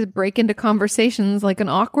trying to break into conversations like an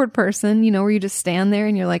awkward person, where you just stand there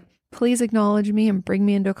and you're like, please acknowledge me and bring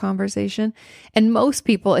me into a conversation. And most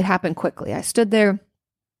people, it happened quickly. I stood there.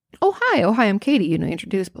 Oh, hi, I'm Katie,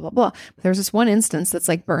 introduced, blah, blah, blah. But there's this one instance that's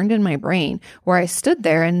like burned in my brain where I stood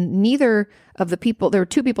there and neither of the people, there were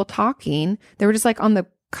two people talking. They were just like on the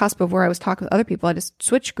cusp of where I was talking with other people. I just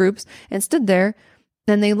switched groups and stood there.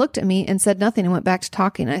 Then they looked at me and said nothing and went back to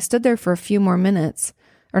talking. I stood there for a few more minutes.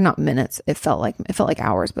 Or not minutes, it felt like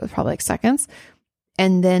hours, but it was probably like seconds.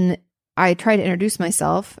 And then I tried to introduce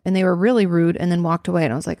myself and they were really rude and then walked away.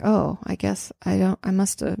 And I was like, oh, I guess I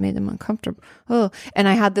must have made them uncomfortable. Oh, and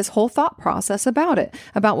I had this whole thought process about it,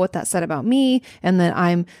 about what that said about me and that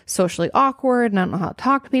I'm socially awkward and I don't know how to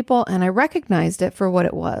talk to people. And I recognized it for what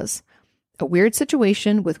it was. A weird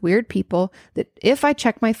situation with weird people that, if I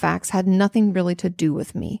check my facts, had nothing really to do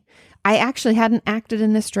with me. I actually hadn't acted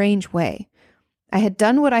in a strange way. I had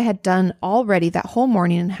done what I had done already that whole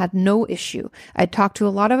morning and had no issue. I had talked to a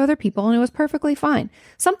lot of other people and it was perfectly fine.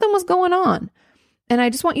 Something was going on. And I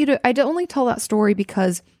just want you to, I only tell that story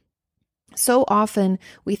because so often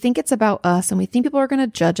we think it's about us and we think people are going to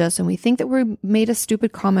judge us and we think that we made a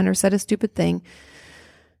stupid comment or said a stupid thing.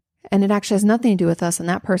 And it actually has nothing to do with us. And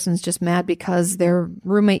that person's just mad because their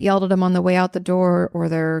roommate yelled at them on the way out the door, or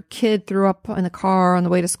their kid threw up in the car on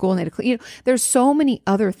the way to school and they had to clean. There's so many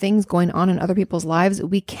other things going on in other people's lives that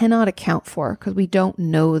we cannot account for because we don't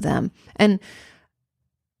know them. And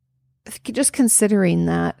just considering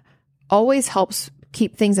that always helps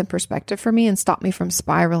keep things in perspective for me and stop me from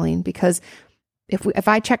spiraling, because if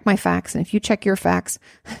I check my facts and if you check your facts,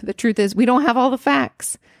 the truth is we don't have all the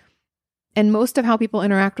facts. And most of how people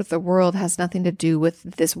interact with the world has nothing to do with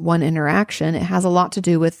this one interaction. It has a lot to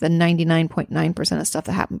do with the 99.9% of stuff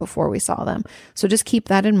that happened before we saw them. So just keep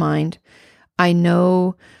that in mind. I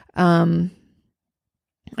know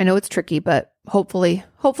it's tricky, but hopefully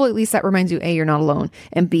at least that reminds you, A, you're not alone,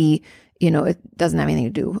 and B, it doesn't have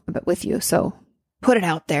anything to do with you. So put it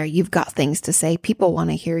out there. You've got things to say. People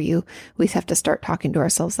want to hear you. We have to start talking to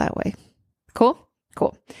ourselves that way. Cool.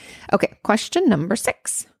 Okay. Question number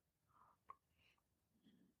 6.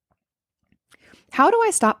 How do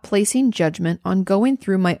I stop placing judgment on going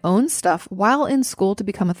through my own stuff while in school to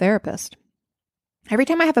become a therapist? Every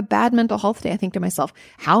time I have a bad mental health day, I think to myself,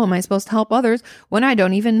 how am I supposed to help others when I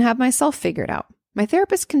don't even have myself figured out? My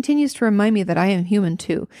therapist continues to remind me that I am human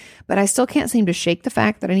too, but I still can't seem to shake the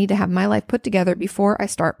fact that I need to have my life put together before I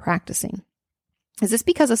start practicing. Is this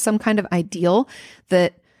because of some kind of ideal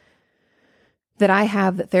that I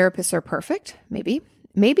have that therapists are perfect? Maybe.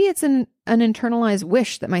 Maybe it's an internalized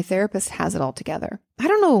wish that my therapist has it all together. I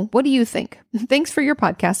don't know. What do you think? Thanks for your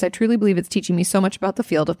podcast. I truly believe it's teaching me so much about the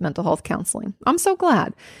field of mental health counseling. I'm so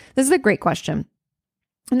glad. This is a great question.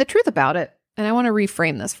 And the truth about it, and I want to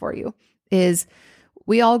reframe this for you, is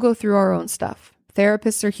we all go through our own stuff.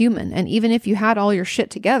 Therapists are human. And even if you had all your shit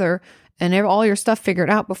together and all your stuff figured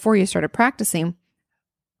out before you started practicing,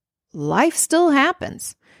 life still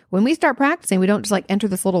happens. When we start practicing, we don't just like enter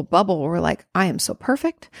this little bubble where we're like, I am so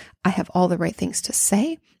perfect. I have all the right things to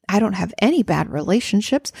say. I don't have any bad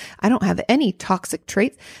relationships. I don't have any toxic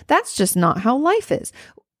traits. That's just not how life is.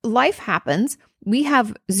 Life happens. We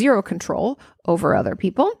have zero control over other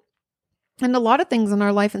people. And a lot of things in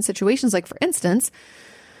our life and situations, like for instance,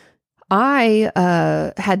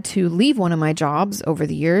 I had to leave one of my jobs over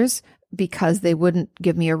the years because they wouldn't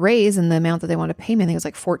give me a raise, and the amount that they wanted to pay me, I think it was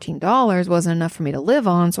like $14, wasn't enough for me to live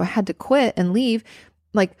on. So I had to quit and leave.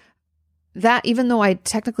 Like that, even though I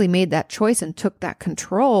technically made that choice and took that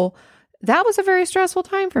control, that was a very stressful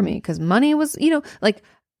time for me because money was, like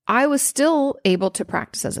I was still able to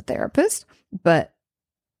practice as a therapist, but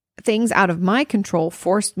things out of my control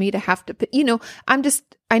forced me to have to,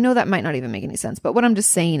 I know that might not even make any sense, but what I'm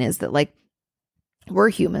just saying is that like, we're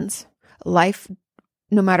humans. Life,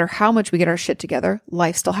 no matter how much we get our shit together,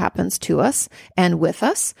 life still happens to us and with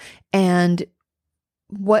us. And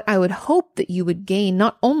what I would hope that you would gain,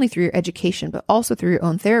 not only through your education, but also through your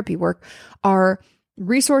own therapy work, are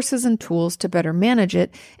resources and tools to better manage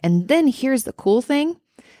it. And then here's the cool thing.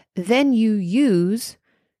 Then you use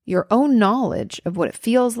your own knowledge of what it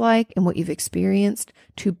feels like and what you've experienced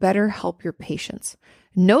to better help your patients.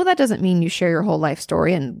 No, that doesn't mean you share your whole life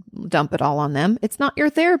story and dump it all on them. It's not your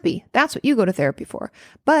therapy. That's what you go to therapy for.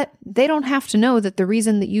 But they don't have to know that the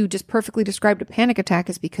reason that you just perfectly described a panic attack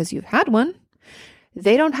is because you've had one.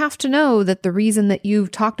 They don't have to know that the reason that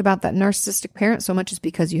you've talked about that narcissistic parent so much is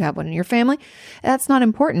because you have one in your family. That's not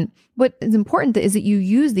important. What is important is that you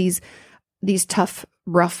use these tough,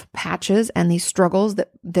 rough patches and these struggles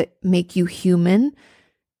that make you human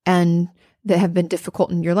and that have been difficult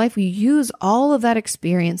in your life. You use all of that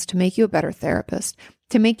experience to make you a better therapist,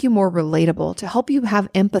 to make you more relatable, to help you have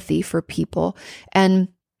empathy for people and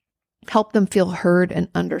help them feel heard and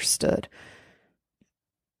understood.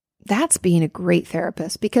 That's being a great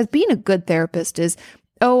therapist, because being a good therapist is,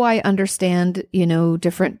 oh, I understand,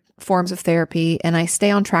 different forms of therapy and I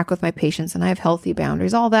stay on track with my patients and I have healthy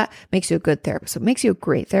boundaries. All that makes you a good therapist. What makes you a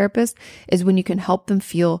great therapist is when you can help them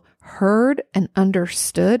feel heard and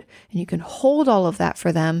understood, and you can hold all of that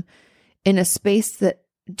for them in a space that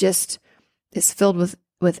just is filled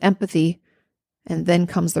with empathy. And then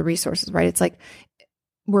comes the resources, right? It's like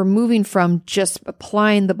we're moving from just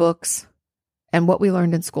applying the books and what we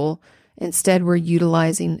learned in school. Instead, we're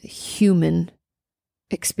utilizing human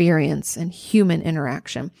experience and human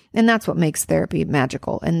interaction. And that's what makes therapy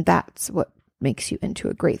magical. And that's what makes you into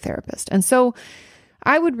a great therapist. And so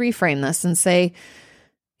I would reframe this and say,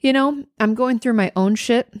 I'm going through my own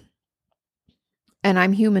shit and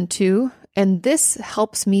I'm human too. And this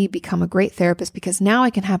helps me become a great therapist because now I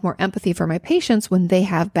can have more empathy for my patients when they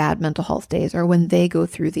have bad mental health days, or when they go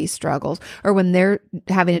through these struggles, or when they're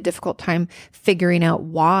having a difficult time figuring out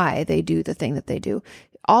why they do the thing that they do.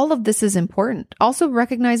 All of this is important. Also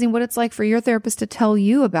recognizing what it's like for your therapist to tell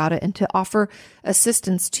you about it and to offer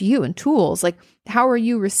assistance to you and tools. Like, how are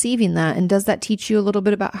you receiving that? And does that teach you a little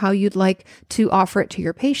bit about how you'd like to offer it to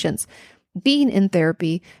your patients? Being in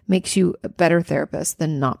therapy makes you a better therapist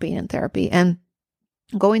than not being in therapy. And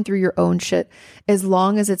going through your own shit, as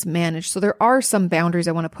long as it's managed. So there are some boundaries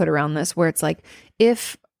I want to put around this, where it's like,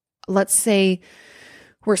 if, let's say,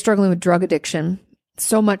 we're struggling with drug addiction,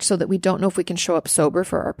 so much so that we don't know if we can show up sober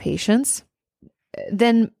for our patients,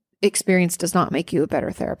 then experience does not make you a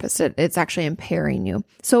better therapist. It's actually impairing you.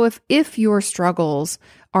 So if your struggles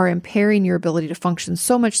are impairing your ability to function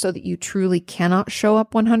so much so that you truly cannot show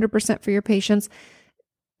up 100% for your patients,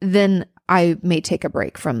 then I may take a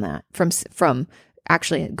break from that, from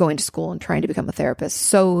actually going to school and trying to become a therapist,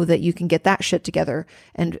 so that you can get that shit together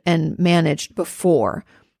and managed before.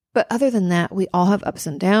 But other than that, we all have ups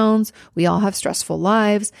and downs. We all have stressful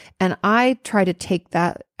lives. And I try to take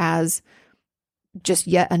that as just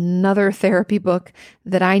yet another therapy book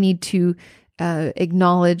that I need to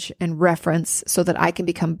acknowledge and reference so that I can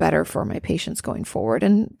become better for my patients going forward.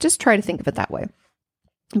 And just try to think of it that way,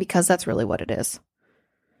 because that's really what it is.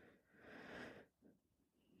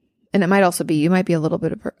 And it might also be, you might be a little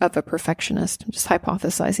bit of a perfectionist. I'm just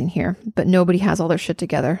hypothesizing here, but nobody has all their shit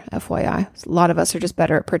together, FYI. A lot of us are just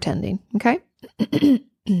better at pretending. Okay.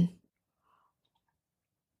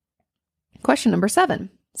 Question number 7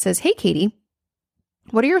 says, "Hey, Katie,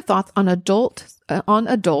 what are your thoughts on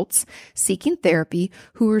adults seeking therapy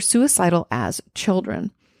who were suicidal as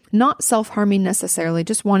children? Not self-harming necessarily,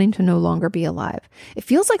 just wanting to no longer be alive. It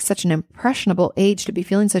feels like such an impressionable age to be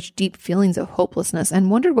feeling such deep feelings of hopelessness,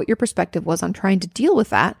 and wondered what your perspective was on trying to deal with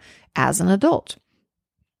that as an adult."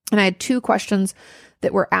 And I had 2 questions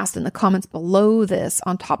that were asked in the comments below this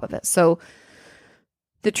on top of it. So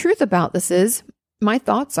the truth about this is, my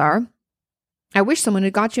thoughts are, I wish someone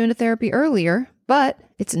had got you into therapy earlier, but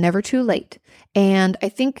it's never too late. And I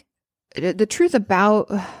think the truth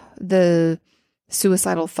about the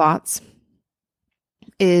suicidal thoughts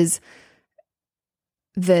is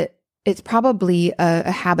that it's probably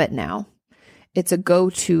a habit now. It's a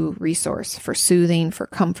go-to resource for soothing, for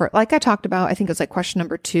comfort. Like I talked about, I think it was like question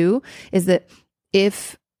number 2, is that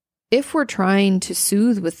if we're trying to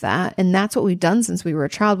soothe with that, and that's what we've done since we were a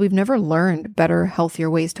child, we've never learned better, healthier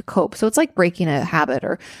ways to cope. So it's like breaking a habit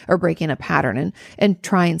or breaking a pattern and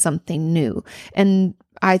trying something new. And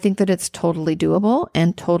I think that it's totally doable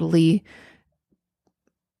and totally,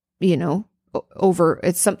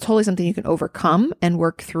 it's totally something you can overcome and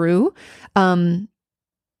work through. And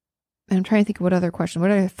I'm trying to think of what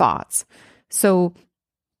other thoughts? So,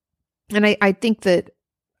 and I think that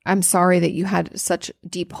I'm sorry that you had such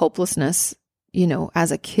deep hopelessness,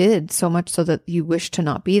 as a kid, so much so that you wish to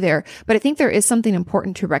not be there. But I think there is something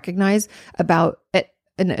important to recognize about it.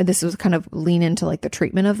 And this was kind of lean into like the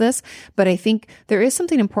treatment of this, but I think there is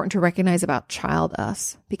something important to recognize about child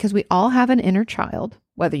us, because we all have an inner child,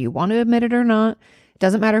 whether you want to admit it or not. It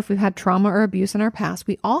doesn't matter if we've had trauma or abuse in our past.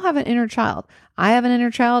 We all have an inner child. I have an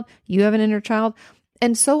inner child. You have an inner child.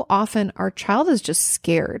 And so often our child is just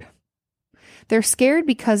scared. They're scared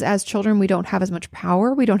because as children, we don't have as much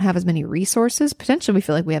power. We don't have as many resources. Potentially, we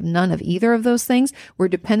feel like we have none of either of those things. We're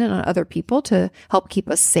dependent on other people to help keep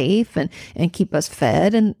us safe and keep us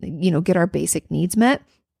fed and, get our basic needs met.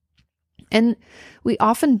 And we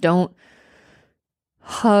often don't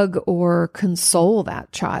hug or console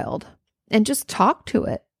that child and just talk to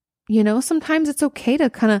it. Sometimes it's okay to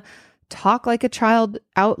kind of talk like a child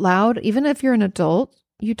out loud. Even if you're an adult,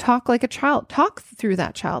 you talk like a child. Talk through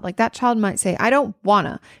that child. Like that child might say, I don't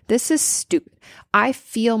wanna. This is stupid. I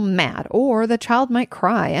feel mad. Or the child might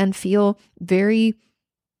cry and feel very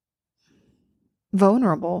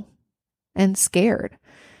vulnerable and scared.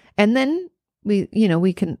 And then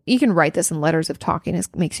you can write this in letters if talking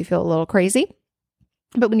makes you feel a little crazy.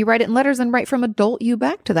 But when you write it in letters, then write from adult you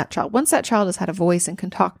back to that child. Once that child has had a voice and can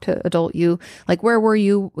talk to adult you, like, where were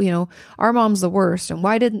you? Our mom's the worst. And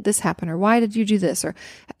why didn't this happen? Or why did you do this? Or,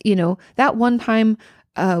 that one time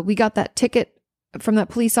we got that ticket from that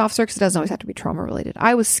police officer, because it doesn't always have to be trauma related.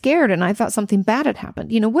 I was scared and I thought something bad had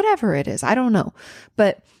happened. Whatever it is, I don't know.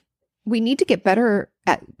 But we need to get better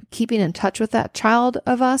at keeping in touch with that child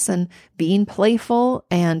of us and being playful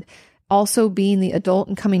and also being the adult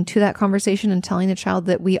and coming to that conversation and telling the child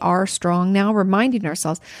that we are strong now, reminding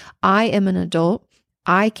ourselves, I am an adult.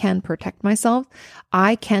 I can protect myself.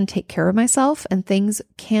 I can take care of myself, and things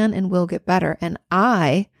can and will get better. And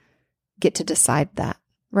I get to decide that,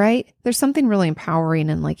 right? There's something really empowering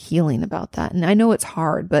and like healing about that. And I know it's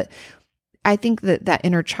hard, but I think that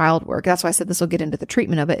inner child work, that's why I said this will get into the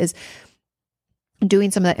treatment of it, is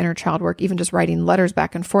doing some of that inner child work, even just writing letters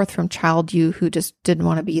back and forth from child you who just didn't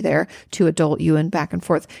want to be there to adult you and back and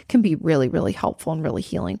forth can be really, really helpful and really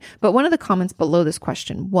healing. But one of the comments below this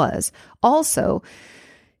question was also,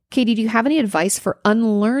 Katie, do you have any advice for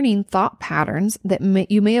unlearning thought patterns that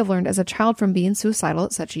you may have learned as a child from being suicidal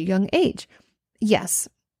at such a young age? Yes.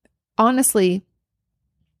 Honestly,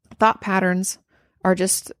 thought patterns are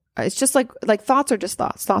it's just like thoughts are just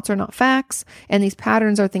thoughts. Thoughts are not facts. And these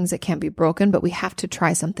patterns are things that can be broken, but we have to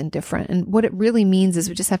try something different. And what it really means is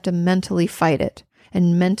we just have to mentally fight it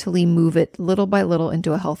and mentally move it little by little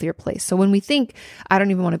into a healthier place. So when we think, I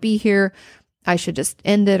don't even want to be here, I should just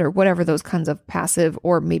end it, or whatever those kinds of passive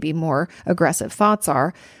or maybe more aggressive thoughts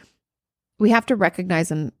are, we have to recognize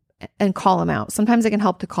them and call them out. Sometimes it can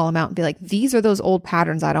help to call them out and be like, these are those old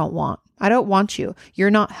patterns I don't want. I don't want you.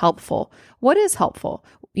 You're not helpful. What is helpful?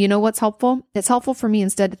 You know what's helpful? It's helpful for me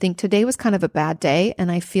instead to think today was kind of a bad day and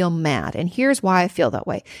I feel mad. And here's why I feel that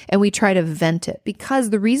way. And we try to vent it, because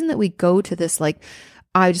the reason that we go to this, like,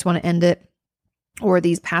 I just want to end it, or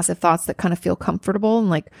these passive thoughts that kind of feel comfortable and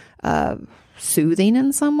like soothing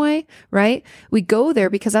in some way, right? We go there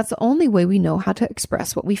because that's the only way we know how to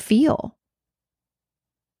express what we feel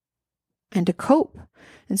and to cope.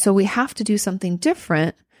 And so we have to do something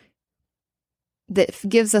different that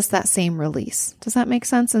gives us that same release. Does that make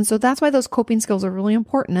sense? And so that's why those coping skills are really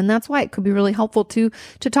important. And that's why it could be really helpful to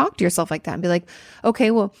talk to yourself like that and be like,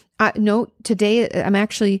 okay, well, no, today I'm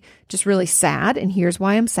actually just really sad. And here's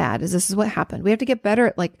why I'm sad, is this is what happened. We have to get better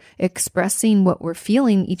at like expressing what we're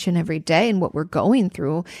feeling each and every day and what we're going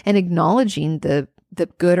through, and acknowledging the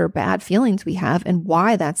good or bad feelings we have and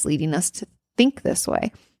why that's leading us to think this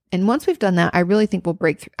way. And once we've done that, I really think we'll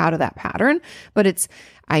break out of that pattern. But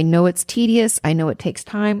I know it's tedious. I know it takes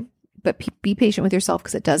time, but be patient with yourself,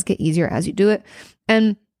 because it does get easier as you do it.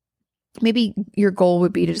 And maybe your goal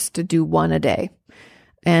would be to do one a day.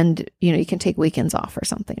 And, you can take weekends off or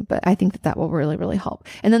something. But I think that will really, really help.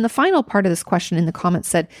 And then the final part of this question in the comments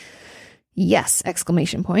said, yes,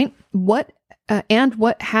 exclamation point. What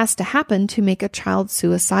has to happen to make a child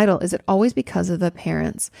suicidal? Is it always because of the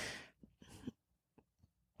parents?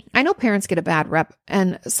 I know parents get a bad rep,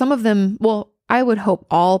 and some of them, well, I would hope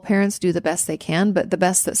all parents do the best they can, but the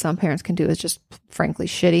best that some parents can do is just frankly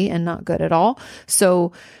shitty and not good at all.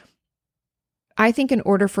 So I think in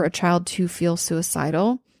order for a child to feel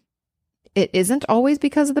suicidal, it isn't always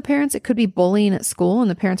because of the parents. It could be bullying at school,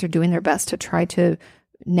 and the parents are doing their best to try to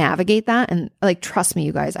navigate that. And like, trust me,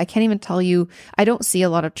 you guys, I can't even tell you, I don't see a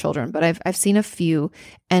lot of children, but I've seen a few,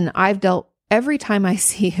 and every time I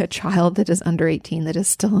see a child that is under 18 that is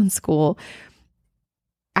still in school,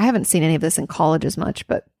 I haven't seen any of this in college as much,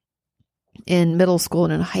 but in middle school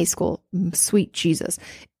and in high school, sweet Jesus,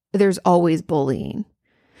 there's always bullying.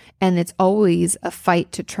 And it's always a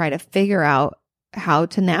fight to try to figure out how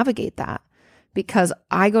to navigate that. Because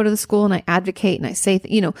I go to the school and I advocate and I say,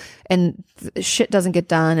 and shit doesn't get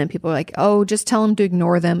done. And people are like, oh, just tell him to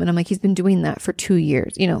ignore them. And I'm like, he's been doing that for 2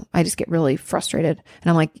 years. I just get really frustrated. And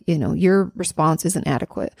I'm like, your response isn't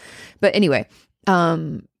adequate. But anyway,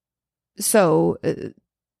 So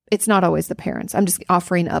it's not always the parents. I'm just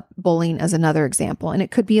offering up bullying as another example. And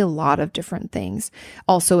it could be a lot of different things.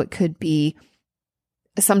 Also, it could be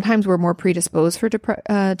sometimes we're more predisposed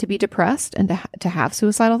to be depressed and to have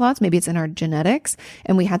suicidal thoughts. Maybe it's in our genetics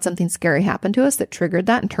and we had something scary happen to us that triggered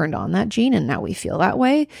that and turned on that gene. And now we feel that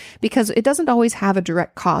way because it doesn't always have a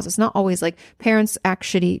direct cause. It's not always like parents act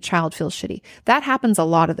shitty, child feels shitty. That happens a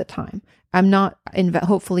lot of the time. I'm not,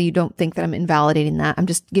 hopefully you don't think that I'm invalidating that. I'm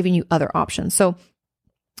just giving you other options. So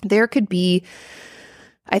there could be,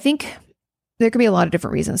 I think there could be a lot of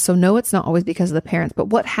different reasons. So no, it's not always because of the parents, but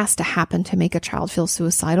what has to happen to make a child feel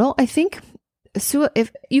suicidal? I think,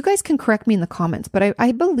 if you guys can correct me in the comments, but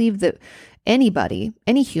I believe that anybody,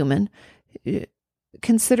 any human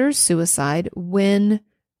considers suicide when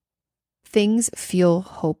things feel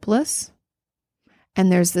hopeless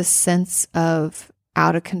and there's this sense of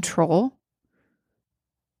out of control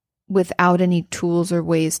without any tools or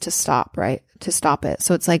ways to stop, right? To stop it.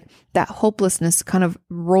 So it's like that hopelessness kind of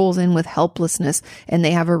rolls in with helplessness and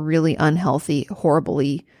they have a really unhealthy,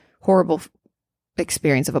 horrible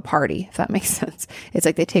experience of a party, if that makes sense. It's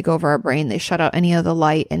like they take over our brain. They shut out any of the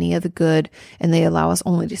light, any of the good, and they allow us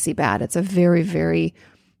only to see bad. It's a very,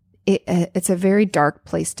 it's a very dark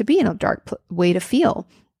place to be in, a dark way to feel.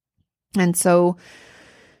 And so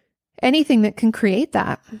anything that can create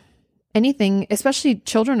that, anything, especially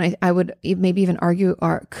children, I would maybe even argue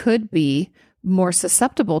could be more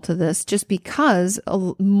susceptible to this just because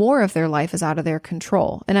more of their life is out of their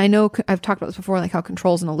control. And I know I've talked about this before, like how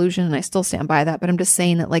control is an illusion, and I still stand by that. But I'm just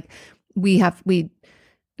saying that like we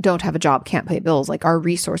don't have a job, can't pay bills. Like our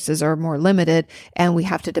resources are more limited and we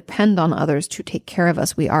have to depend on others to take care of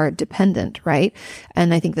us. We are dependent, right?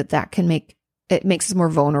 And I think that makes us more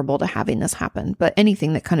vulnerable to having this happen. But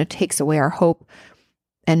anything that kind of takes away our hope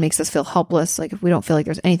and makes us feel helpless, like if we don't feel like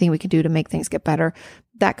there's anything we can do to make things get better,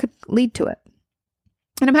 that could lead to it.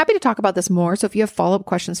 And I'm happy to talk about this more. So if you have follow-up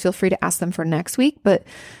questions, feel free to ask them for next week, but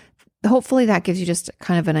hopefully that gives you just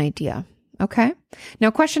kind of an idea. Okay.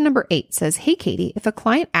 Now, question number 8 says, hey, Katie, if a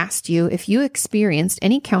client asked you if you experienced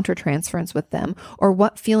any countertransference with them or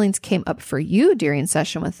what feelings came up for you during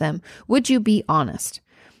session with them, would you be honest?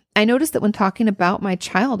 I noticed that when talking about my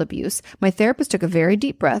child abuse, my therapist took a very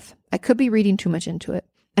deep breath. I could be reading too much into it.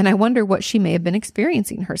 And I wonder what she may have been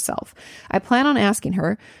experiencing herself. I plan on asking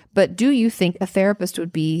her, but do you think a therapist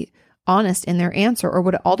would be honest in their answer, or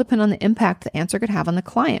would it all depend on the impact the answer could have on the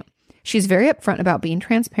client? She's very upfront about being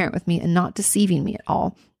transparent with me and not deceiving me at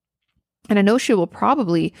all. And I know she will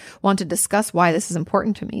probably want to discuss why this is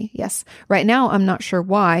important to me. Yes. Right now, I'm not sure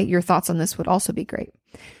why. Your thoughts on this would also be great.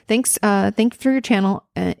 Thanks for your channel.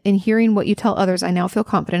 In hearing what you tell others, I now feel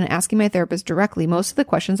confident in asking my therapist directly most of the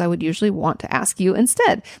questions I would usually want to ask you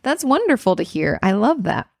instead. That's wonderful to hear. I love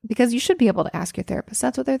that because you should be able to ask your therapist.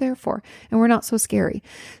 That's what they're there for. And we're not so scary.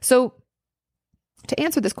 So to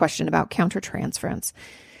answer this question about countertransference,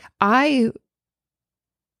 I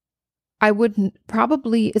wouldn't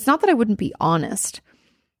probably, it's not that I wouldn't be honest.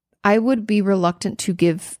 I would be reluctant to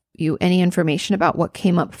give you any information about what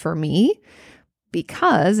came up for me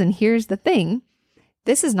because, and here's the thing,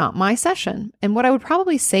 this is not my session. And what I would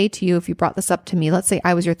probably say to you if you brought this up to me, let's say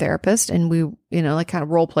I was your therapist and we, like kind of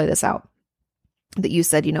role play this out, that you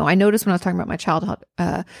said, I noticed when I was talking about my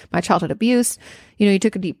childhood abuse, you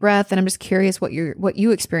took a deep breath and I'm just curious what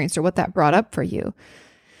you experienced or what that brought up for you.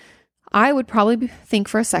 I would probably think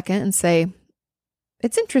for a second and say,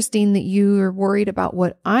 it's interesting that you are worried about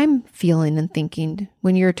what I'm feeling and thinking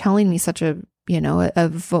when you're telling me such a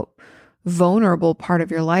vulnerable part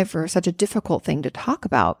of your life or such a difficult thing to talk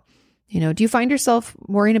about. Do you find yourself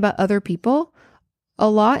worrying about other people a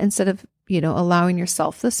lot instead of, allowing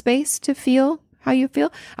yourself the space to feel how you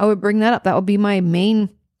feel? I would bring that up. That would be my main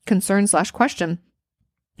concern / question,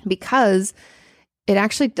 because it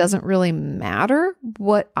actually doesn't really matter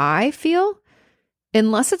what I feel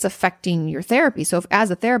unless it's affecting your therapy. So if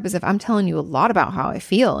as a therapist, if I'm telling you a lot about how I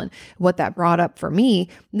feel and what that brought up for me,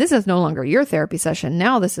 this is no longer your therapy session.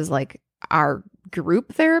 Now this is like our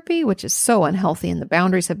group therapy, which is so unhealthy, and the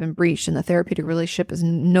boundaries have been breached and the therapeutic relationship is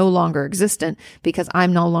no longer existent because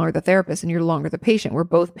I'm no longer the therapist and you're no longer the patient. We're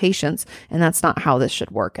both patients, and that's not how this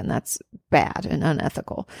should work. And that's bad and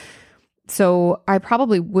unethical. So I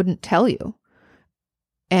probably wouldn't tell you.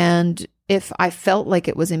 And if I felt like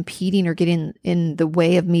it was impeding or getting in the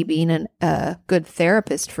way of me being a good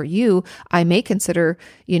therapist for you, I may consider,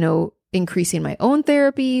 increasing my own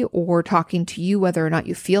therapy or talking to you whether or not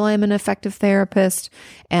you feel I'm an effective therapist,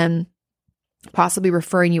 and possibly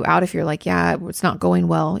referring you out if you're like, yeah, it's not going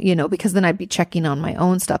well, because then I'd be checking on my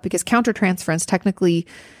own stuff, because countertransference technically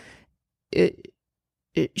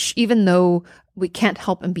even though we can't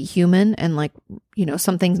help and be human, and like,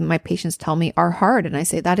 some things my patients tell me are hard. And I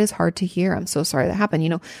say, that is hard to hear. I'm so sorry that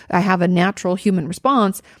happened. I have a natural human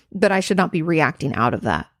response, but I should not be reacting out of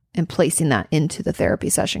that and placing that into the therapy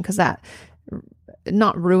session, because that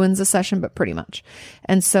not ruins the session, but pretty much.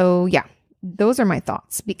 And so, yeah, those are my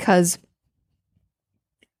thoughts, because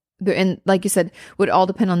and like you said, would all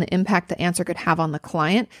depend on the impact the answer could have on the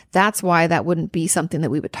client. That's why that wouldn't be something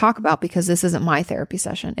that we would talk about, because this isn't my therapy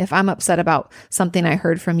session. If I'm upset about something I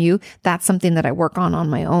heard from you, that's something that I work on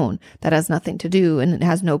my own. That has nothing to do, and it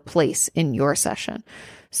has no place in your session.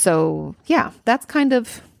 So yeah, that's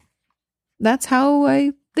how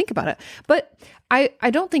I think about it. But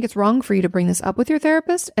I don't think it's wrong for you to bring this up with your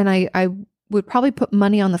therapist. And I would probably put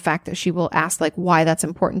money on the fact that she will ask like why that's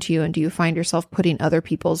important to you. And do you find yourself putting other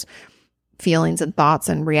people's feelings and thoughts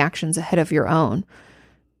and reactions ahead of your own?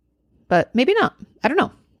 But maybe not. I don't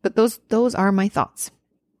know. But those are my thoughts.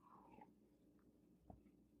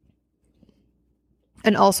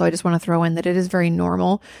 And also, I just want to throw in that it is very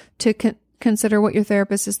normal to consider what your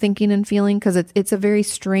therapist is thinking and feeling, because it's a very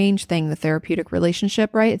strange thing, the therapeutic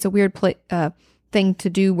relationship, right? It's a weird thing to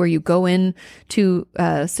do where you go in to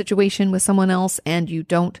a situation with someone else and you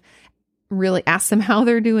don't really ask them how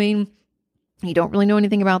they're doing. You don't really know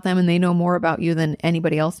anything about them, and they know more about you than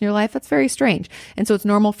anybody else in your life. That's very strange. And so it's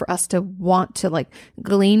normal for us to want to like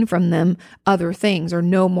glean from them other things or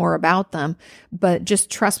know more about them. But just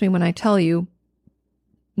trust me when I tell you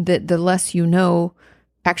that the less you know,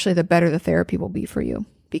 actually the better the therapy will be for you,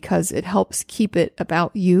 because it helps keep it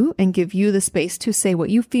about you and give you the space to say what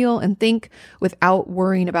you feel and think without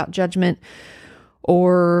worrying about judgment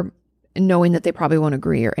or knowing that they probably won't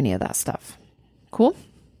agree or any of that stuff. Cool?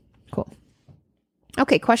 Cool.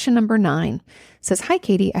 Okay, question number 9 says, "Hi,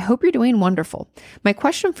 Katie. I hope you're doing wonderful. My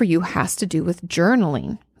question for you has to do with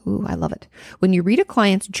journaling." Ooh, I love it. "When you read a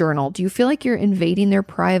client's journal, do you feel like you're invading their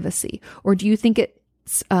privacy, or do you think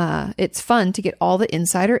it's fun to get all the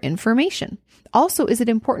insider information? Also, is it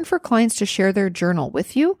important for clients to share their journal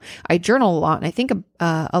with you? I journal a lot, and I think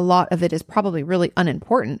a lot of it is probably really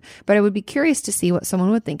unimportant, but I would be curious to see what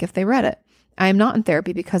someone would think if they read it. I am not in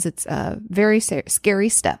therapy because it's a very scary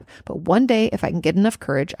step, but one day, if I can get enough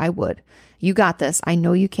courage, I would. You got this. I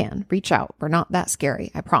know you can. Reach out. We're not that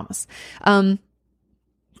scary. I promise."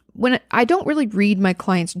 When I don't really read my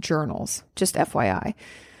clients' journals, just FYI.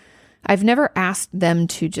 I've never asked them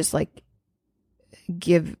to just like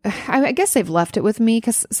I guess they've left it with me,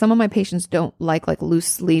 because some of my patients don't like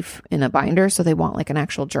loose leaf in a binder. So they want like an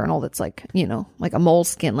actual journal that's like, like a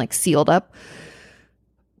moleskin, like sealed up.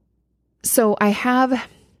 So I have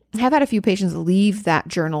had a few patients leave that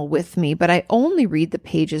journal with me, but I only read the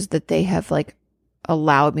pages that they have like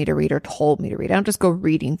allowed me to read or told me to read. I don't just go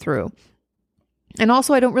reading through. And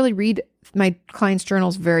also, I don't really read my clients'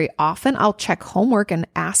 journals very often. I'll check homework and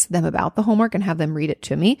ask them about the homework and have them read it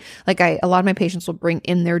to me. Like a lot of my patients will bring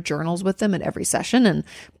in their journals with them at every session, and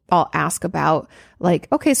I'll ask about like,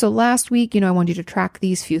 okay, so last week, I wanted you to track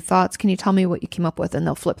these few thoughts. Can you tell me what you came up with? And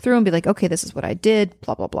they'll flip through and be like, okay, this is what I did,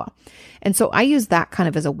 blah, blah, blah. And so I use that kind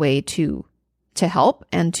of as a way to help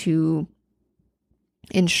and to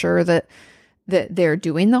ensure that they're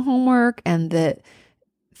doing the homework and that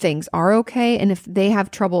things are okay. And if they have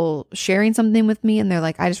trouble sharing something with me and they're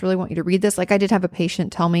like, I just really want you to read this. Like I did have a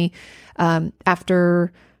patient tell me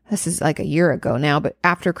after, this is like a year ago now, but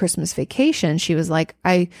after Christmas vacation, she was like,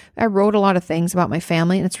 I wrote a lot of things about my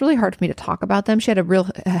family and it's really hard for me to talk about them. She had a real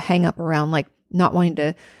hang up around like not wanting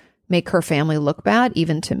to make her family look bad,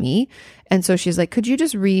 even to me. And so she's like, could you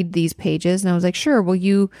just read these pages? And I was like, sure. Will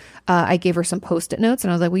you, I gave her some Post-it notes and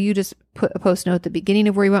I was like, will you just put a Post note at the beginning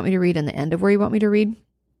of where you want me to read and the end of where you want me to read?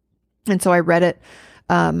 And so I read it,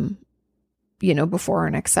 before our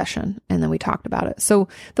next session, and then we talked about it. So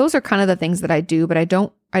those are kind of the things that I do, but I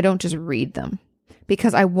don't just read them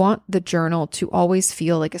because I want the journal to always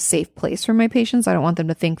feel like a safe place for my patients. I don't want them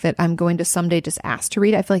to think that I'm going to someday just ask to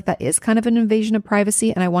read. I feel like that is kind of an invasion of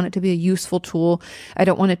privacy, and I want it to be a useful tool. I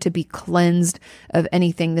don't want it to be cleansed of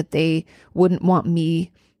anything that they wouldn't want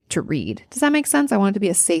me to read. Does that make sense? I want it to be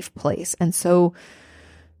a safe place. And so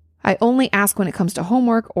I only ask when it comes to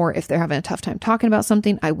homework, or if they're having a tough time talking about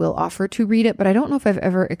something, I will offer to read it. But I don't know if I've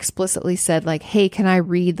ever explicitly said like, hey, can I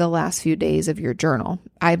read the last few days of your journal?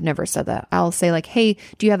 I've never said that. I'll say like, hey,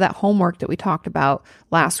 do you have that homework that we talked about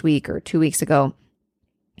last week or 2 weeks ago?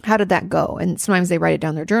 How did that go? And sometimes they write it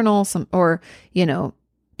down in their journal, or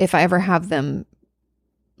if I ever have them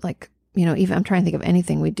like even I'm trying to think of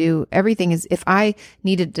anything we do. Everything is, if I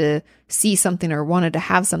needed to see something or wanted to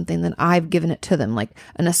have something, then I've given it to them, like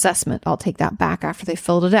an assessment. I'll take that back after they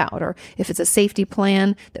filled it out. Or if it's a safety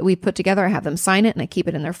plan that we put together, I have them sign it and I keep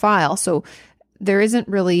it in their file. So there isn't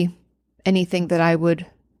really anything that I would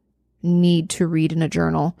need to read in a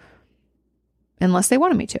journal unless they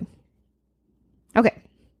wanted me to. Okay.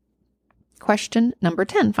 Question number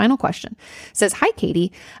 10, final question, says, "Hi,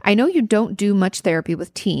 Katie. I know you don't do much therapy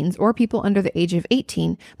with teens or people under the age of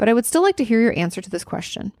 18, but I would still like to hear your answer to this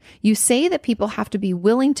question. You say that people have to be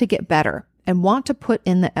willing to get better and want to put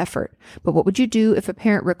in the effort. But what would you do if a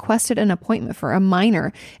parent requested an appointment for a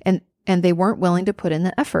minor and they weren't willing to put in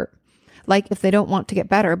the effort? Like if they don't want to get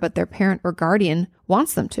better, but their parent or guardian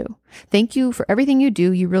wants them to. Thank you for everything you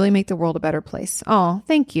do. You really make the world a better place." Oh,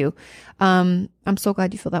 thank you. I'm so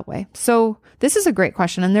glad you feel that way. So this is a great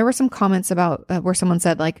question. And there were some comments about where someone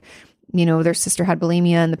said like, their sister had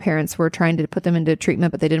bulimia and the parents were trying to put them into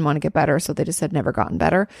treatment, but they didn't want to get better. So they just had never gotten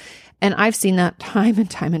better. And I've seen that time and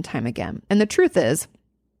time and time again. And the truth is,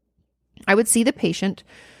 I would see the patient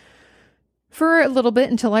for a little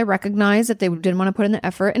bit until I recognized that they didn't want to put in the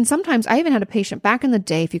effort. And sometimes I even had a patient back in the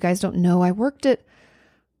day. If you guys don't know, I worked at,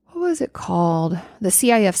 what was it called? The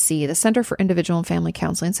CIFC, the Center for Individual and Family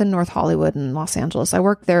Counseling. It's in North Hollywood in Los Angeles. I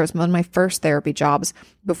worked there. It was one of my first therapy jobs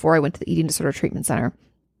before I went to the Eating Disorder Treatment Center.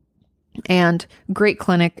 And great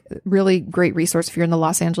clinic, really great resource. If you're in the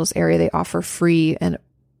Los Angeles area, they offer free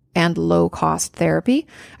and low cost therapy.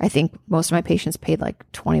 I think most of my patients paid like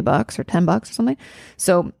 $20 or $10 or something.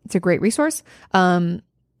 So it's a great resource.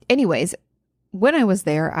 Anyways, when I was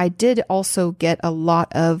there, I did also get a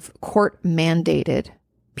lot of court mandated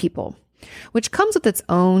people, which comes with its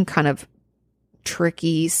own kind of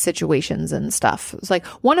tricky situations and stuff. It was like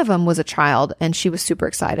one of them was a child and she was super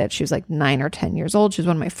excited. She was like 9 or 10 years old. She was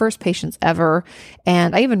one of my first patients ever.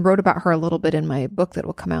 And I even wrote about her a little bit in my book that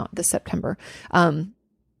will come out this September.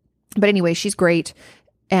 But anyway, she's great.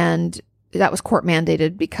 And that was court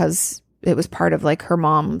mandated because it was part of like her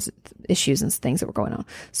mom's issues and things that were going on.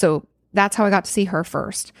 So that's how I got to see her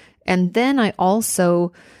first. And then I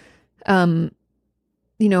also,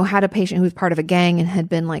 had a patient who was part of a gang and had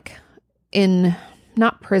been like in,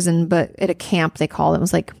 not prison, but at a camp, they call it. It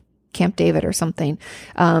was like Camp David or something,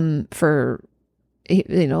 for,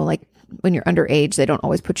 like when you're underage, they don't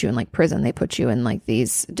always put you in like prison. They put you in like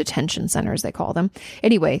these detention centers, they call them.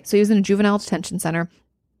 Anyway, so he was in a juvenile detention center,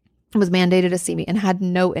 was mandated to see me and had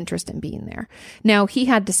no interest in being there. Now he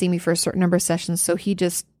had to see me for a certain number of sessions. So he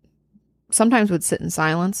just sometimes would sit in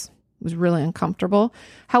silence. It was really uncomfortable.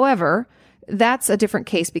 However, that's a different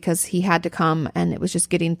case because he had to come and it was just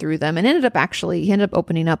getting through them and he ended up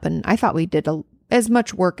opening up. And I thought we did as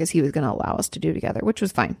much work as he was going to allow us to do together, which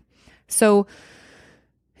was fine. So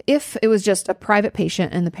if it was just a private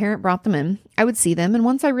patient and the parent brought them in, I would see them. And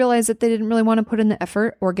once I realized that they didn't really want to put in the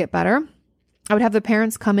effort or get better, I would have the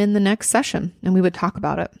parents come in the next session and we would talk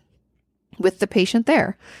about it with the patient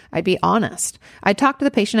there. I'd be honest. I'd talk to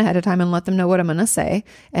the patient ahead of time and let them know what I'm going to say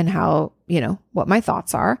and how, what my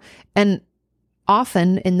thoughts are. And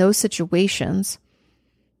often in those situations,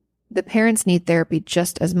 the parents need therapy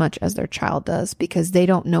just as much as their child does because they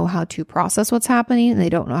don't know how to process what's happening and they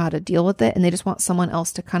don't know how to deal with it. And they just want someone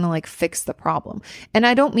else to kind of like fix the problem. And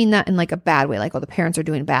I don't mean that in like a bad way, like, oh, the parents are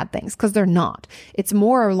doing bad things, because they're not. It's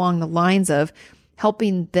more along the lines of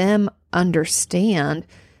helping them understand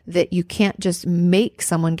that you can't just make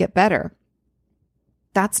someone get better.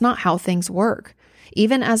 That's not how things work.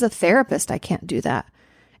 Even as a therapist, I can't do that.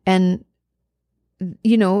 And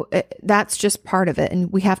that's just part of it.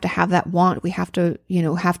 And we have to have that want. We have to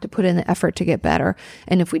put in the effort to get better.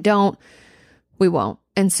 And if we don't, we won't.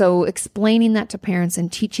 And so explaining that to parents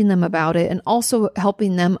and teaching them about it and also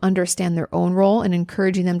helping them understand their own role and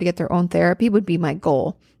encouraging them to get their own therapy would be my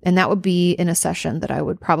goal. And that would be in a session that I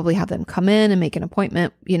would probably have them come in and make an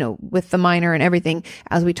appointment, with the minor and everything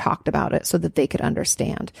as we talked about it so that they could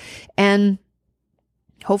understand. And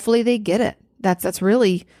hopefully they get it. That's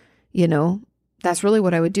really, that's really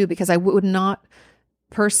what I would do, because I would not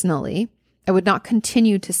continue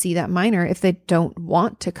to see that minor if they don't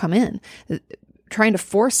want to come in. Trying to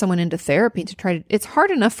force someone into therapy it's hard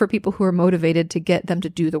enough for people who are motivated to get them to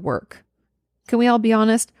do the work. Can we all be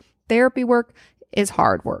honest? Therapy work is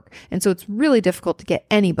hard work. And so it's really difficult to get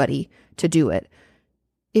anybody to do it.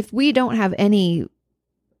 If we don't have any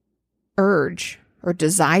urge or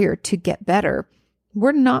desire to get better,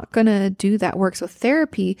 we're not going to do that work. So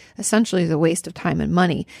therapy essentially is a waste of time and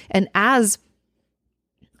money. And as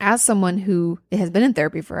someone who has been in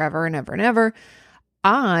therapy forever and ever and ever,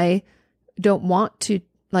 I don't want to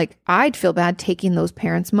like, I'd feel bad taking those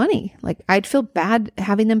parents' money. Like, I'd feel bad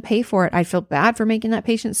having them pay for it. I'd feel bad for making that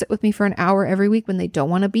patient sit with me for an hour every week when they don't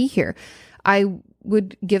want to be here. I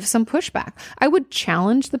would give some pushback. I would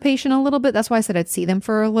challenge the patient a little bit. That's why I said I'd see them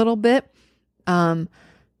for a little bit.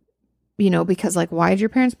 Because like, why did your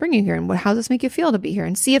parents bring you here? And how does this make you feel to be here?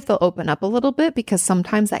 And see if they'll open up a little bit, because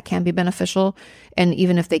sometimes that can be beneficial. And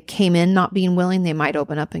even if they came in not being willing, they might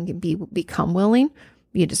open up and become willing.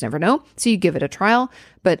 You just never know. So you give it a trial.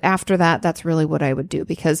 But after that, that's really what I would do,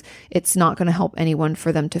 because it's not going to help anyone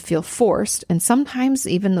for them to feel forced. And sometimes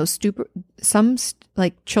even some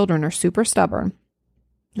children are super stubborn.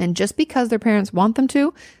 And just because their parents want them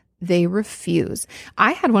to, they refuse.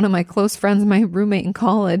 I had one of my close friends, my roommate in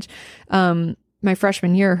college, my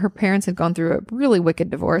freshman year, her parents had gone through a really wicked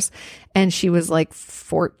divorce, and she was like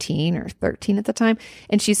 14 or 13 at the time.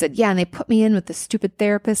 And she said, yeah, and they put me in with this stupid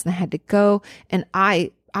therapist and I had to go. And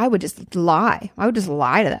I would just lie. I would just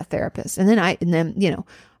lie to that therapist. And then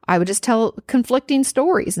I would just tell conflicting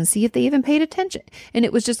stories and see if they even paid attention. And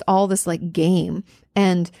it was just all this like game.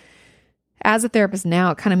 And as a therapist now,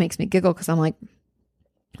 it kind of makes me giggle, because I'm like,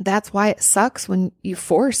 that's why it sucks when you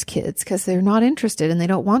force kids, because they're not interested and they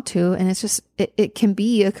don't want to. And it's just, it can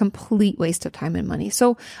be a complete waste of time and money.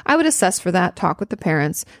 So I would assess for that, talk with the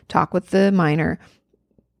parents, talk with the minor,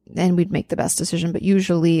 and we'd make the best decision. But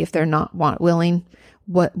usually if they're not willing,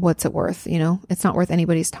 what's it worth? It's not worth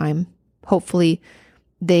anybody's time. Hopefully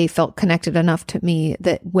they felt connected enough to me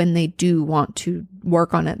that when they do want to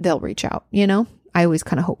work on it, they'll reach out. I always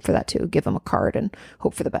kind of hope for that too. Give them a card and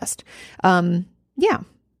hope for the best. Yeah.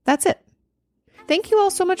 That's it. Thank you all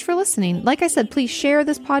so much for listening. Like I said, please share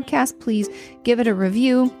this podcast. Please give it a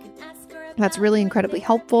review. That's really incredibly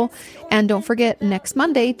helpful. And don't forget next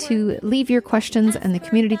Monday to leave your questions in the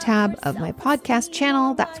community tab of my podcast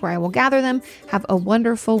channel. That's where I will gather them. Have a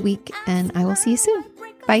wonderful week, and I will see you soon.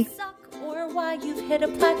 Bye. Why you've hit a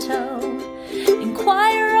plateau.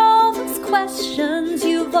 Inquire all those questions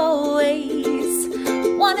you've always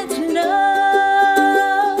wanted to know.